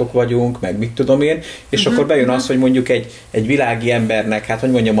barátok vagyunk, meg mit tudom én, és akkor bejön az, hogy mondjuk egy világi embernek, hát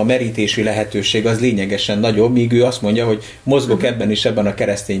hogy mondjam, a merítési lehetőség az lényegesen nagyobb, míg ő azt mondja, hogy mozgok ebben is ebben a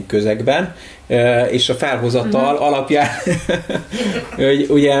keresztény közegben, és a felhozatal alapján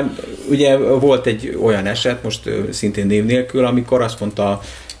ugye volt egy olyan eset, most szintén név nélkül, amikor azt mondta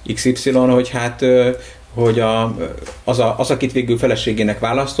XY, hogy hát hogy az, akit végül feleségének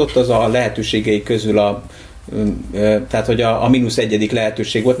választott, az a lehetőségei közül tehát, hogy a -1.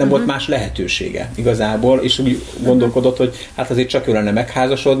 Lehetőség volt, nem volt más lehetősége igazából, és úgy gondolkodott, hogy hát azért csak ő lenne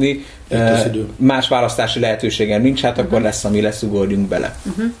megházasodni, más választási lehetőségem nincs, hát akkor lesz, ami lesz, ugorjunk bele.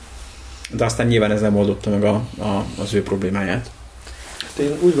 De aztán nyilván ez nem oldotta meg az ő problémáját.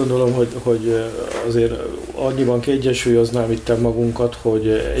 Én úgy gondolom, hogy azért annyiban kiegyensúlyoznám itt magunkat, hogy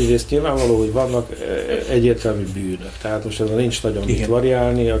egyrészt nyilvánvaló, hogy vannak egyértelmű bűnök. Tehát most ezen nincs nagyon mit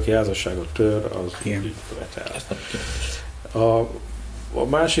variálni, aki házasságot tör, az követel. A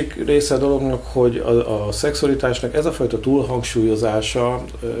másik része a dolognak, hogy a szexualitásnak ez a fajta túlhangsúlyozása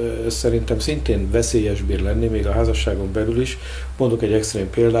szerintem szintén veszélyes bír lenni, még a házasságon belül is. Mondok egy extrém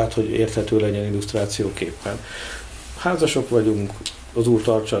példát, hogy érthető legyen illusztrációképpen. Házasok vagyunk, az Úr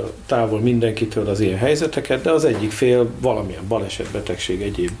tartsa távol mindenkitől az ilyen helyzeteket, de az egyik fél valamilyen baleset, betegség,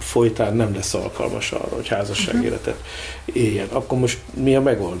 egyéb folytán nem lesz alkalmas arra, hogy házasságéletet éljen. Akkor most mi a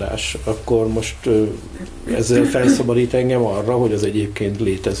megoldás? Akkor most ezzel felszabadít engem arra, hogy az egyébként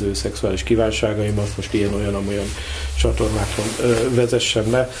létező szexuális kívánságaimat most ilyen-olyan csatornákon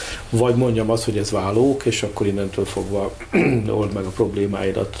vezessem le, vagy mondjam azt, hogy ez válók, és akkor innentől fogva old meg a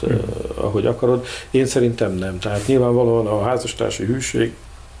problémáidat, ahogy akarod. Én szerintem nem. Tehát nyilvánvalóan a házastársi hűség,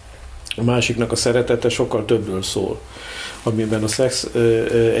 a másiknak a szeretete sokkal többről szól, amiben a szex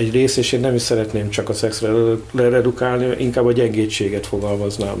egy rész, és én nem is szeretném csak a szexre redukálni, inkább a gyengétséget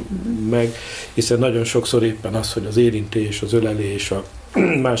fogalmaznám meg, hiszen nagyon sokszor éppen az, hogy az érintés, az ölelés, a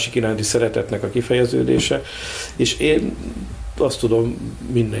másik iránti szeretetnek a kifejeződése, és én azt tudom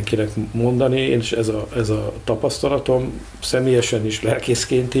mindenkinek mondani, és ez a tapasztalatom személyesen is,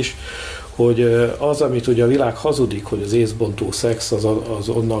 lelkészként is, hogy az, amit ugye a világ hazudik, hogy az észbontó szex az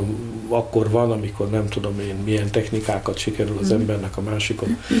onnan akkor van, amikor nem tudom én milyen technikákat sikerül az embernek a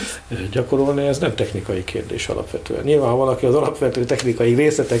másikon gyakorolni, ez nem technikai kérdés alapvetően. Nyilván, ha valaki az alapvető technikai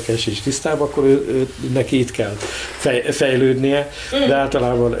részletekkel is tisztában, akkor neki itt kell fejlődnie, de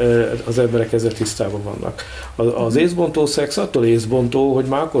általában az emberek ezzel tisztában vannak. Az észbontó szex attól észbontó, hogy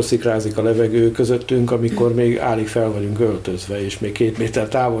már akkor szikrázik a levegő közöttünk, amikor még állig fel vagyunk öltözve, és még 2 méter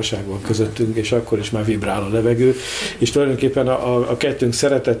távolságban közöttünk, és akkor is már vibrál a levegő, és tulajdonképpen a kettőnk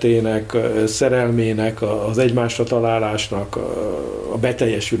szeretetének, szerelmének, az egymásra találásnak a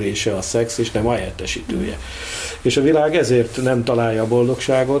beteljesülése a szex, és nem a helyettesítője. És a világ ezért nem találja a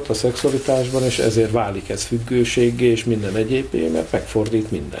boldogságot a szexualitásban, és ezért válik ez függőséggé, és minden egyébé, mert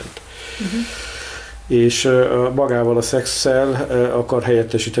megfordít mindent. És magával a szexszel akar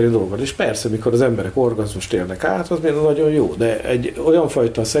helyettesíteni dolgokat. És persze, mikor az emberek orgazmust élnek át, az még nagyon jó, de egy olyan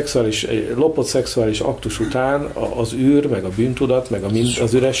fajta lopott szexuális aktus után az űr, meg a bűntudat, meg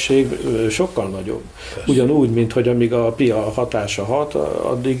az üresség sokkal nagyobb. Ugyanúgy, mint hogy amíg a pia hatása hat,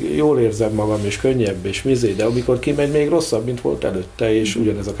 addig jól érzem magam, és könnyebb, és de amikor kimegy, még rosszabb, mint volt előtte, és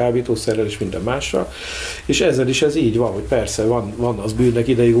ugyanez a kábítószerrel, és minden mással. És ezzel is ez így van, hogy persze van az bűnnek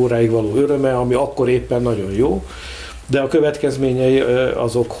ideig, óráig való öröme, ami akkor éppen nagyon jó, de a következményei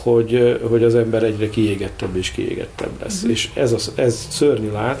azok, hogy az ember egyre kiégettebb és kiégettebb lesz. És ez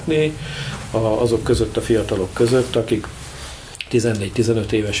szörnyű látni azok között, a fiatalok között, akik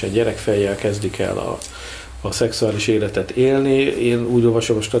 14-15 évesen gyerekfejjel kezdik el a szexuális életet élni. Én úgy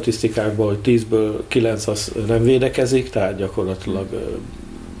olvasom a statisztikákban, hogy 10-ből 9 az nem védekezik, tehát gyakorlatilag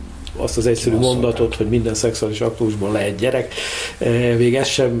azt az egyszerű mondatot, hogy minden szexuális aktusból lehet gyerek, még ez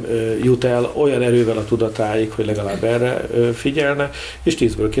sem jut el olyan erővel a tudatáig, hogy legalább erre figyelne, és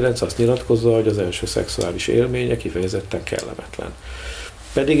 10-ből 9 azt nyilatkozza, hogy az első szexuális élménye kifejezetten kellemetlen.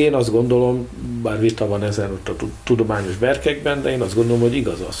 Pedig én azt gondolom, bár vita van ezen ott a tudományos berkekben, de én azt gondolom, hogy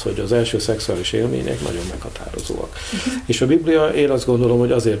igaz az, hogy az első szexuális élmények nagyon meghatározóak. És a Biblia, én azt gondolom,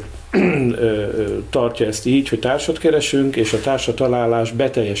 hogy azért tartja ezt így, hogy társat keresünk, és a társatalálás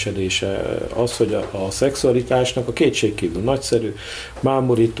beteljesedése az, hogy a szexualitásnak a kétségkívül nagyszerű,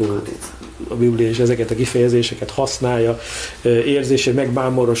 mámorító, a Biblia és ezeket a kifejezéseket használja, érzése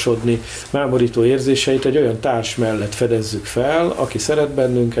megmámorosodni, mámorító érzéseit egy olyan társ mellett fedezzük fel, aki szeret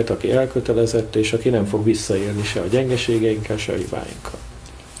bennünket, aki elkötelezett, és aki nem fog visszaélni se a gyengeségeinkkel, se a hibáinkkal.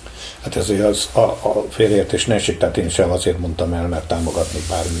 Hát ezért a félreértés ne esik, tehát én sem azért mondtam el, mert támogatnék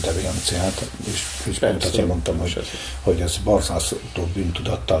bármi devianciát, és pont azért mondtam, hogy ez borzasztó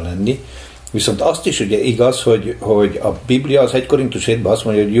bűntudattal lenni. Viszont azt is ugye igaz, hogy a Biblia az 1 Korintus 7-ben azt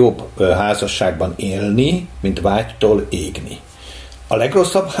mondja, hogy jobb házasságban élni, mint vágytól égni. A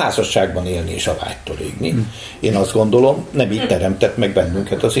legrosszabb házasságban élni és a vágytól égni. Én azt gondolom, nem így teremtett meg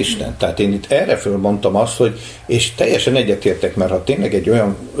bennünket az Isten. Tehát én itt erre fölmondtam azt, hogy, és teljesen egyetértek, mert ha tényleg egy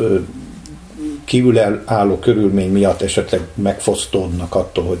olyan kívülálló körülmény miatt esetleg megfosztódnak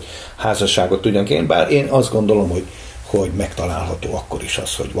attól, hogy házasságot tudjanak élni, bár én azt gondolom, hogy megtalálható akkor is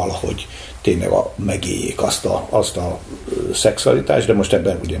az, hogy valahogy tényleg megéljék azt a szexualitást, de most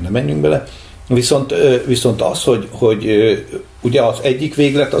ebben ugye nem menjünk bele. Viszont az, hogy ugye az egyik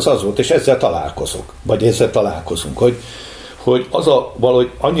véglet az volt, és ezzel találkozok, vagy ezzel találkozunk, hogy az valahogy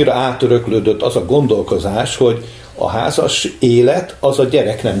annyira átöröklődött az a gondolkozás, hogy a házas élet az a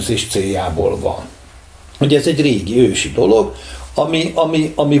gyereknemzés céljából van. Ugye ez egy régi, ősi dolog,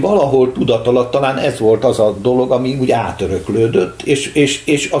 ami valahol tudatalatt talán ez volt az a dolog, ami úgy átöröklődött,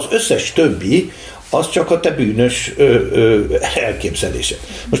 és az összes többi, az csak a te bűnös elképzelésed.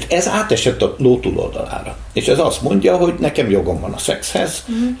 Most ez átesett a ló túloldalára. És ez azt mondja, hogy nekem jogom van a szexhez,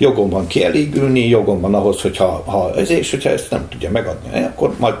 jogom van kielégülni, jogom van ahhoz, és hogyha ezt nem tudja megadni,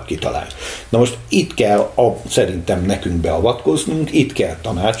 akkor majd kitalálj. Na most itt kell szerintem nekünk beavatkoznunk, itt kell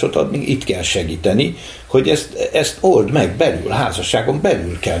tanácsot adni, itt kell segíteni, hogy ezt old meg belül, házasságon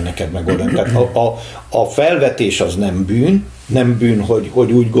belül kell neked megoldani. Tehát a felvetés az nem bűn,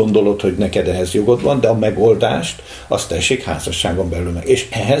 hogy úgy gondolod, hogy neked ehhez jogod van, de a megoldást azt tessék házasságon belül meg. És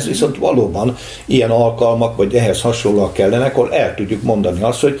ehhez viszont valóban ilyen alkalmak, vagy ehhez hasonlóak kellene, akkor el tudjuk mondani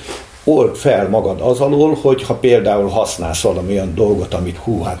azt, hogy old fel magad az alól, hogy ha például használsz valami olyan dolgot, amit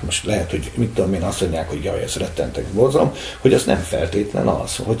hát most lehet, hogy mit tudom én, azt mondják, hogy jaj, ez rettentek borzalom, hogy az nem feltétlen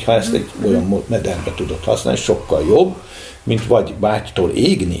az. Hogyha ezt egy olyan mederbe tudod használni, sokkal jobb, mint vagy vágytól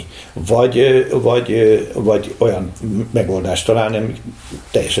égni, vagy olyan megoldást találni, ami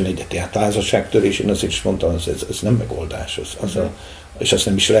teljesen egyetért. Házasságtörés, én azért is mondtam, ez nem megoldás, és azt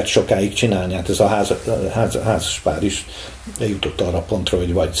nem is lehet sokáig csinálni. Hát ez a házaspár is eljutott arra pontra,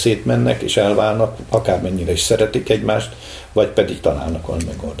 hogy vagy szétmennek és elválnak, akármennyire is szeretik egymást, vagy pedig találnak valami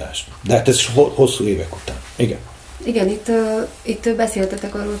megoldást. De hát ez hosszú évek után. Igen. Igen, itt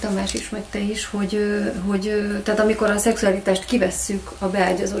beszéltetek arról, Tamás is, meg te is, hogy tehát amikor a szexualitást kivesszük a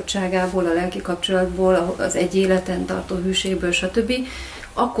beágyazottságából, a lelki kapcsolatból, az egy életen tartó hűségből, stb.,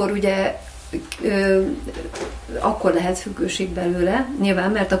 akkor ugye akkor lehet függőség belőle,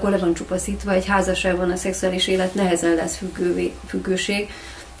 nyilván, mert akkor le van csupaszítva, egy házasságban a szexuális élet nehezen lesz függőség,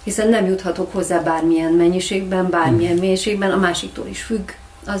 hiszen nem juthatok hozzá bármilyen mennyiségben, bármilyen mélységben, a másiktól is függ,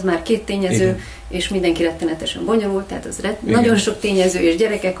 az már két tényező, igen. És mindenki rettenetesen bonyolult, tehát az nagyon sok tényező, és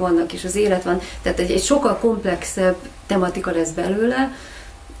gyerekek vannak, és az élet van, tehát egy sokkal komplexebb tematika lesz belőle,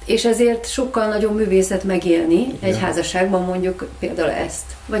 és ezért sokkal nagyobb művészet megélni egy házasságban, mondjuk például ezt,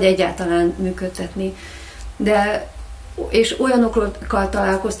 vagy egyáltalán működtetni. És olyanokkal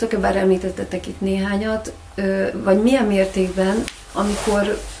találkoztok, bár említettetek itt néhányat, vagy milyen mértékben,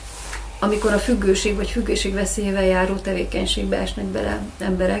 amikor a függőség vagy függőség veszélyével járó tevékenységbe esnek bele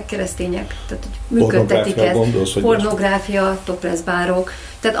emberek, keresztények, tehát hogy működtetik ezt, pornográfia, topleszbárok.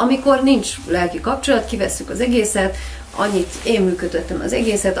 Tehát amikor nincs lelki kapcsolat, kivesszük az egészet, annyit én működtettem az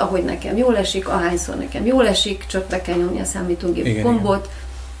egészet, ahogy nekem jól esik, ahányszor nekem jól esik, csak be kell nyomni a számítógép gombot,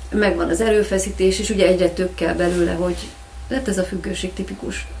 megvan az erőfeszítés, és ugye egyre több kell belőle, hogy hát ez a függőség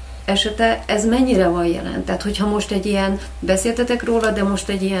tipikus esete, ez mennyire van jelen? Tehát, hogyha most egy ilyen, beszéltetek róla, de most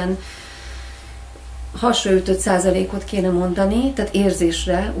egy ilyen hasraütött százalékot kéne mondani, tehát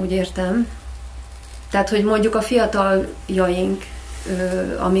érzésre, úgy értem. Tehát, hogy mondjuk a fiataljaink,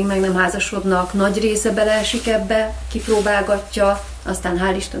 amíg meg nem házasodnak, nagy része beleesik ebbe, kipróbálgatja, aztán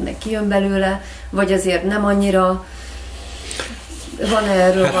hál' Istennek kijön belőle, vagy azért nem annyira van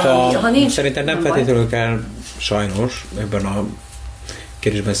erről valami. Ha nincs, szerintem nem feltétlenül kell sajnos ebben a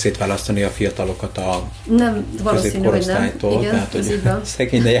kérdésben szétválasztani a fiatalokat a középkorosztálytól, igen, tehát hogy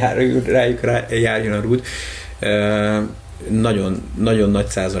szegény, de járjon a rúd. Nagyon, nagyon nagy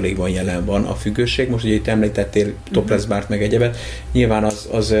százalékban jelen van a függőség. Most ugye itt említettél topleszbárt meg egyebet. Nyilván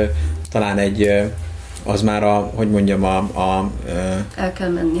az talán az már el kell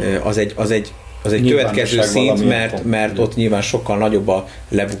menni. Az egy következő szint, mert ott nyilván sokkal nagyobb a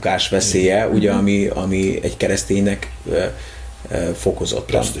lebukás veszélye, ugye, ami egy kereszténynek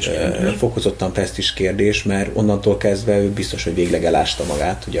fokozottan presztízs kérdés, mert onnantól kezdve ő biztos, hogy végleg elásta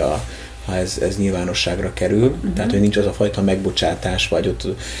magát, ugye, ha ez nyilvánosságra kerül. Tehát, hogy nincs az a fajta megbocsátás, vagy ott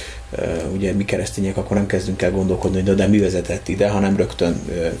ugye mi keresztények akkor nem kezdünk el gondolkodni, de mi vezetett ide, hanem rögtön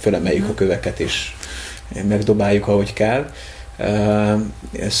fölemeljük a köveket, és megdobáljuk, ahogy kell.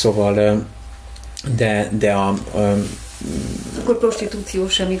 Szóval de akkor prostitúció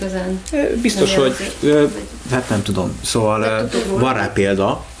sem igazán. Biztos, hogy hát nem tudom. Szóval van rá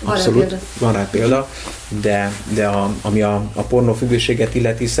példa, abszolút, van rá példa, de ami a pornófüggőséget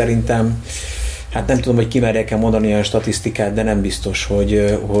illeti, szerintem, hát nem tudom, hogy kimerjek-e mondani olyan statisztikát, de nem biztos,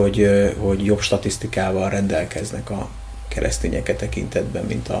 hogy jobb statisztikával rendelkeznek a keresztények tekintetben,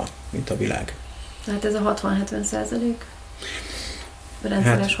 mint a világ. Hát ez a 60-70%?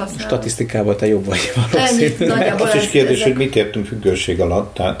 Rendszeres használat. Statisztikában te jobb vagy valószínűleg. Azt is kérdés, hogy mit értünk függőség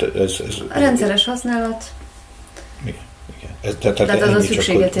alatt. Tehát a rendszeres használat. Igen. Tehát az a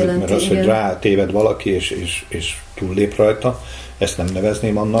szükséget jelenti. Mert az, hogy rátéved valaki, és túllép rajta, ezt nem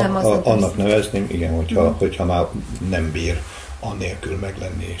nevezném annak nevezném, igen, hogyha már nem bír annélkül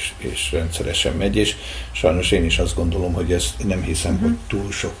meglenni, és rendszeresen megy, és sajnos én is azt gondolom, hogy ezt nem hiszem, hogy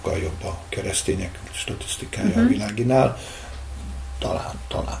túl sokkal jobb a keresztények statisztikája a világinál.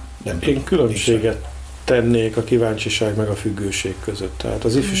 Talán. Nem én különbséget tennék a kíváncsiság meg a függőség között. Tehát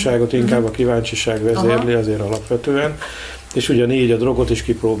az ifjúságot inkább a kíváncsiság vezérli azért alapvetően, és ugyanígy a drogot is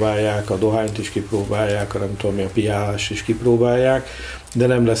kipróbálják, a dohányt is kipróbálják, a nem tudom mi, a piálás is kipróbálják, de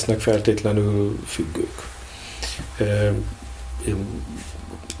nem lesznek feltétlenül függők. Én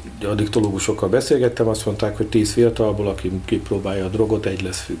addiktológusokkal beszélgettem, azt mondták, hogy 10 fiatalból, aki kipróbálja a drogot, 1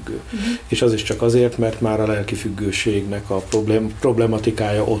 lesz függő. És az is csak azért, mert már a lelki függőségnek a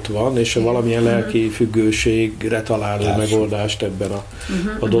problematikája ott van, és valamilyen lelki függőségre találó megoldást ebben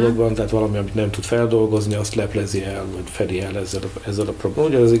a dologban, tehát valami, amit nem tud feldolgozni, azt leplezi el, vagy fedi el ezzel a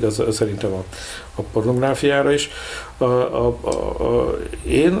problémával. Ugye ez igaz szerintem a pornográfiára is.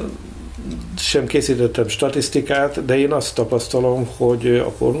 Én sem készítettem statisztikát, de én azt tapasztalom, hogy a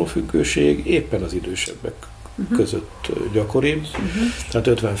pornófüggőség éppen az idősebbek között gyakoribb, tehát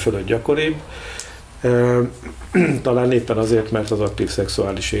 50 fölött gyakoribb. Talán éppen azért, mert az aktív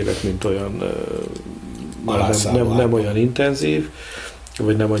szexuális élet mint olyan nem olyan intenzív,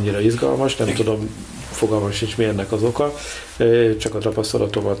 vagy nem annyira izgalmas, nem tudom, fogalmam sincs mi ennek az oka, csak a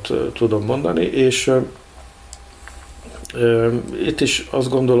tapasztalatomat tudom mondani, és itt is azt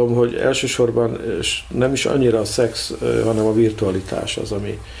gondolom, hogy elsősorban nem is annyira a szex, hanem a virtualitás az,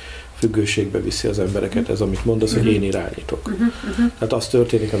 ami függőségbe viszi az embereket. Ez, amit mondasz, hogy én irányítok. Tehát az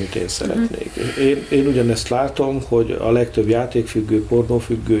történik, amit én szeretnék. Én ugyanezt látom, hogy a legtöbb játékfüggő,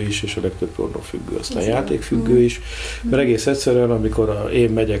 pornófüggő is, és a legtöbb pornófüggő, aztán játékfüggő is. Mert egész egyszerűen, amikor én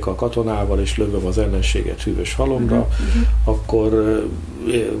megyek a katonával, és lövöm az ellenséget hűvös halomra, akkor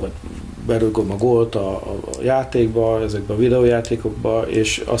berúgom a gólt a játékba, ezekben a videójátékokba,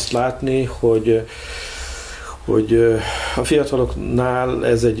 és azt látni, hogy a fiataloknál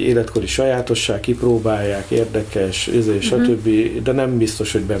ez egy életkori sajátosság, kipróbálják, érdekes, stb., de nem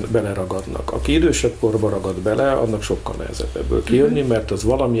biztos, hogy beleragadnak. Aki idősebb korban ragad bele, annak sokkal nehezebb ebből kijönni, mert az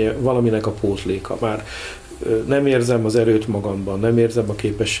valaminek a pótléka. Már nem érzem az erőt magamban, nem érzem a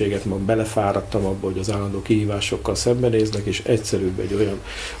képességet magam, belefáradtam abba, hogy az állandó kihívásokkal szembenéznek, és egyszerűbb egy olyan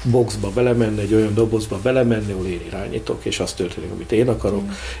boxba belemenni, egy olyan dobozba belemenni, ahol én irányítok, és az történik, amit én akarok,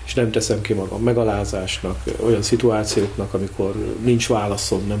 és nem teszem ki magam megalázásnak, olyan szituációknak, amikor nincs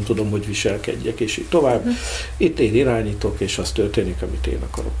válaszom, nem tudom, hogy viselkedjek, és így tovább. Itt én irányítok, és az történik, amit én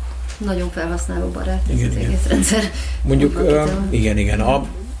akarok. Nagyon felhasználóbarát ez az egész rendszer. Mondjuk, igen.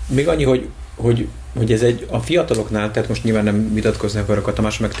 Még annyi, hogy ez a fiataloknál, tehát most nyilván nem vitatkoznak velük, a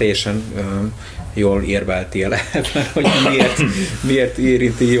Tamás meg teljesen jól érveltél ebben, hogy miért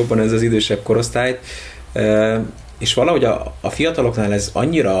érinti jobban ez az idősebb korosztályt. És valahogy a fiataloknál ez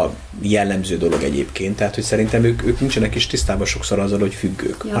annyira jellemző dolog egyébként, tehát hogy szerintem ők nincsenek is tisztában sokszor azzal, hogy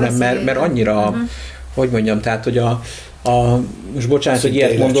függők, hanem mert annyira, hogy mondjam, tehát hogy most bocsánat, hogy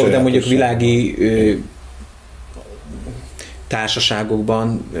ilyet mondok, de mondjuk világi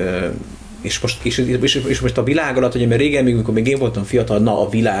társaságokban és most a világ alatt, ugye, mert régen, amikor még én voltam fiatal, a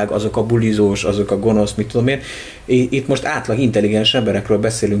világ, azok a bulizós, azok a gonosz, mit tudom én, itt most átlag intelligens emberekről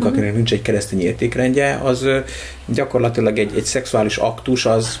beszélünk, akinek nincs egy keresztény értékrendje, az gyakorlatilag egy szexuális aktus,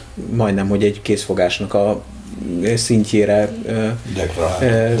 az majdnem, hogy egy készfogásnak a szintjére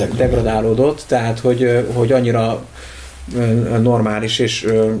degradálódott, tehát, hogy annyira normális,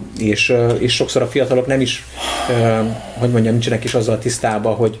 és sokszor a fiatalok nem is, hogy mondjam, nincsenek is azzal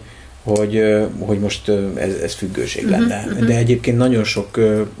tisztában, hogy most ez függőség lenne. De egyébként nagyon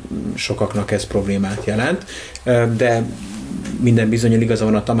sokaknak ez problémát jelent, de minden bizonnyal igaza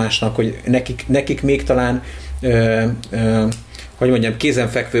van a Tamásnak, hogy nekik még talán hogy mondjam,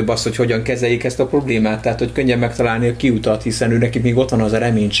 kézenfekvőbb az, hogy hogyan kezeljék ezt a problémát, tehát hogy könnyen megtalálni a kiutat, hiszen nekik még ott van az a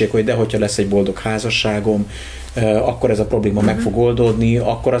reménység, hogy de hogyha lesz egy boldog házasságom, akkor ez a probléma meg fog oldódni,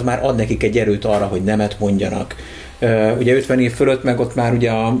 akkor az már ad nekik egy erőt arra, hogy nemet mondjanak. Ugye 50 év fölött meg ott már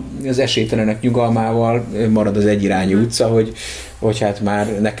ugye az esélytelenek nyugalmával marad az egyirányú utca, hogy hát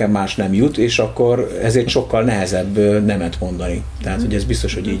már nekem más nem jut, és akkor ezért sokkal nehezebb nemet mondani. Tehát, hogy ez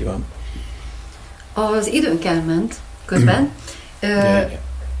biztos, hogy így van. Az időnk elment közben.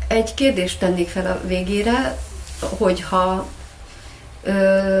 Egy kérdést tennék fel a végére, hogyha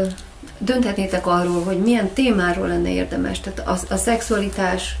dönthetnétek arról, hogy milyen témáról lenne érdemes, tehát a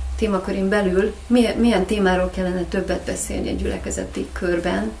szexualitás témakörén belül milyen témáról kellene többet beszélni egy gyülekezeti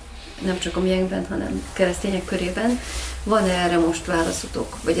körben, nem csak a miénkben, hanem keresztények körében. Van-e erre most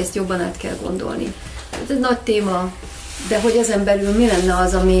válaszotok, vagy ezt jobban át kell gondolni? Ez egy nagy téma, de hogy ezen belül mi lenne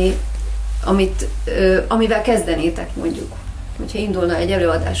az, amivel kezdenétek mondjuk? Hogyha indulna egy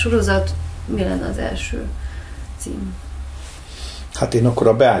előadás sorozat, mi lenne az első cím? Hát én akkor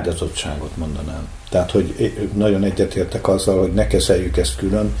a beágyazottságot mondanám. Tehát, hogy nagyon egyetértek azzal, hogy ne kezeljük ezt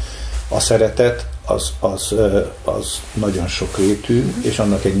külön. A szeretet az nagyon sokrétű, és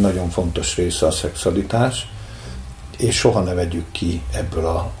annak egy nagyon fontos része a szexualitás, és soha ne vegyük ki ebből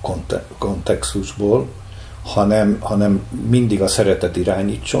a kontextusból, hanem mindig a szeretet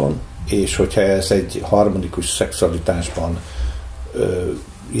irányítson, és hogyha ez egy harmonikus szexualitásban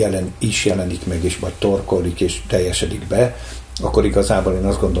jelenik meg, és majd torkolik, és teljesedik be, akkor igazából én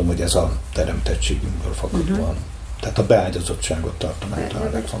azt gondolom, hogy ez a teremtettségünkből fakadóan. Tehát a beágyazottságot tartom a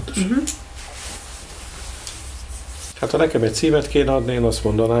legfontosabb. Hát ha nekem egy címet kéne adni, én azt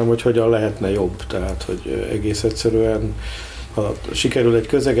mondanám, hogy hogyan lehetne jobb. Tehát, hogy egész egyszerűen ha sikerül egy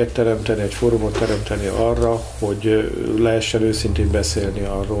közeget teremteni, egy fórumot teremteni arra, hogy lehessen őszintén beszélni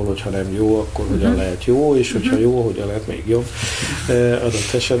arról, hogy ha nem jó, akkor hogyan lehet jó, és hogyha jó, hogyan lehet még jobb.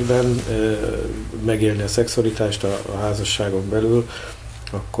 Adott esetben megélni a szexualitást a házasságon belül,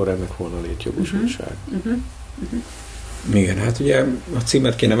 akkor ennek volna létjogosultság. Igen, hát ugye a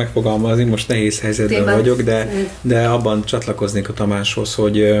címet kéne megfogalmazni, most nehéz helyzetben vagyok, de abban csatlakoznék a Tamáshoz,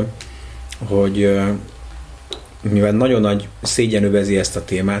 hogy mivel nagyon nagy szégyen övezi ezt a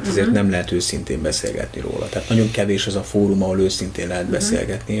témát, ezért nem lehet őszintén beszélgetni róla. Tehát nagyon kevés az a fórum, ahol őszintén lehet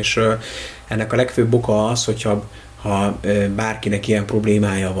beszélgetni, és ennek a legfőbb oka az, hogyha bárkinek ilyen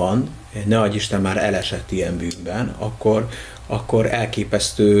problémája van, ne adj Isten már elesett ilyen bűnben, akkor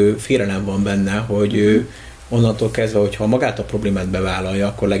elképesztő félelem van benne, hogy onnantól kezdve, hogyha magát a problémát bevállalja,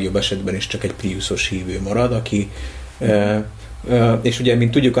 akkor legjobb esetben is csak egy priuszos hívő marad, aki és ugye,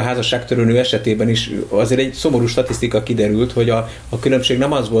 mint tudjuk, a házasságtörőnő esetében is azért egy szomorú statisztika kiderült, hogy a különbség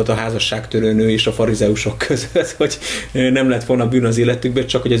nem az volt a házasságtörőnő és a farizeusok között, hogy nem lett volna bűn az életükben,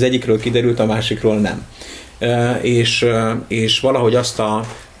 csak hogy az egyikről kiderült, a másikról nem. És valahogy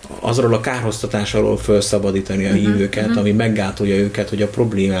azról a kárhoztatásról felszabadítani a hívőket, ami meggátolja őket, hogy a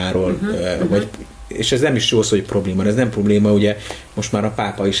problémáról, és ez nem is jó szó, hogy probléma, ez nem probléma, ugye most már a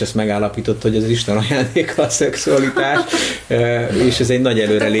pápa is ezt megállapította, hogy az Isten ajándéka a szexualitás, és ez egy nagy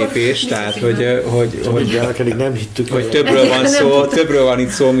előrelépés, tehát hogy nem hittük, hogy többről van itt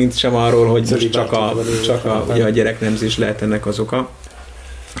szó, mint sem arról, hogy most csak a gyereknemzés lehet ennek az oka.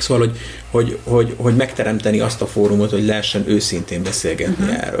 Szóval, hogy megteremteni azt a fórumot, hogy lehessen őszintén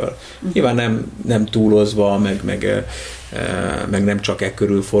beszélgetni erről. Nyilván nem túlozva, meg nem csak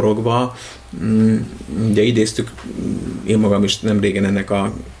körül forogva. Ugye idéztük én magam is nem régen ennek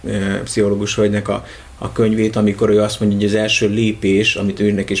a pszichológus hölgynek a könyvét, amikor ő azt mondja, hogy az első lépés, amit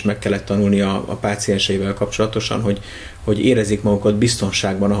őnek is meg kellett tanulni a pácienseivel kapcsolatosan, hogy érezzék magukat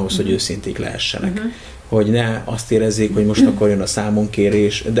biztonságban ahhoz, hogy őszinték lehessenek. Hogy ne azt érezzék, hogy most akkor jön a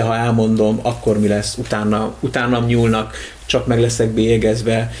számonkérés, de ha elmondom, akkor mi lesz, utánam nyúlnak, csak meg leszek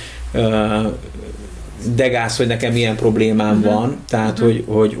bélyegezve, de gáz, hogy nekem ilyen problémám van, tehát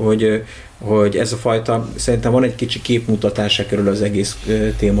hogy ez a fajta, szerintem van egy kicsi képmutatása körül az egész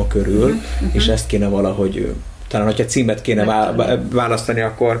téma körül, és ezt kéne valahogy, talán hogyha címet kéne választani,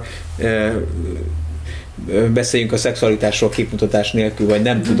 akkor beszéljünk a szexualitásról képmutatás nélkül, vagy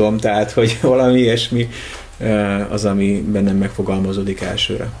nem tudom, tehát hogy valami ilyesmi az, ami bennem megfogalmazódik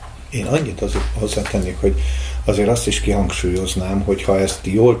elsőre. Én annyit azért hozzátennék, hogy azért azt is kihangsúlyoznám, hogy ha ezt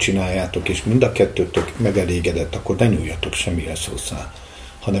jól csináljátok, és mind a kettőtök megelégedett, akkor ne nyúljatok semmihez hozzá,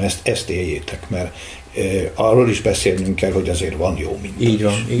 hanem ezt éljétek, mert arról is beszélnünk kell, hogy azért van jó minta. Így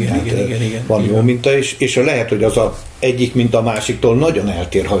van, igen. Van jó minta is, és lehet, hogy az egyik minta a másiktól nagyon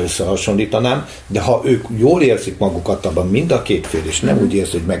eltér, ha összehasonlítanám, de ha ők jól érzik magukat abban mind a két fél, és nem úgy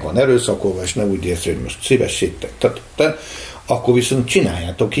érzi, hogy meg van erőszakolva, és nem úgy érzi, hogy most szívességtek, akkor viszont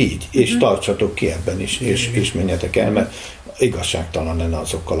csináljátok így, és tartsatok ki ebben is, és menjetek el, mert igazságtalan lenne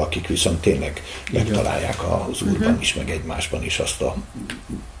azokkal, akik viszont tényleg megtalálják az Úrban is, meg egymásban is azt a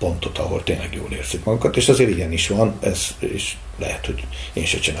pontot, ahol tényleg jól érzik magukat, és azért ilyen is van, és lehet, hogy én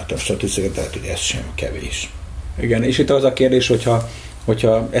se csináltam statisztikát, lehet, hogy ez sem kevés. Igen, és itt az a kérdés,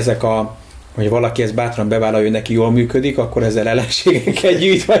 hogyha ezek hogy valaki ezt bátran bevállalja, hogy neki jól működik, akkor ezzel ellenségeket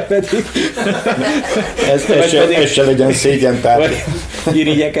gyűjt, vagy pedig... ez se legyen szégyen, tehát... Vagy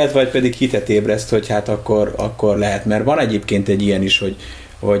irigyeket, vagy pedig hitet ébreszt, hogy hát akkor lehet. Mert van egyébként egy ilyen is, hogy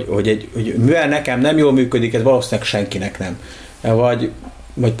mivel nekem nem jól működik, ez valószínűleg senkinek nem.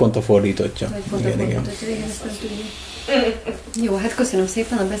 Vagy pont a fordítottja. Igen, ezt nem tudjuk. Jó, hát köszönöm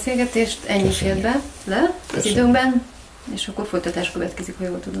szépen a beszélgetést, ennyi fért be le az időnkben, és akkor folytatás következik, ha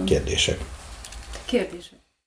jól tudom. Kérdések.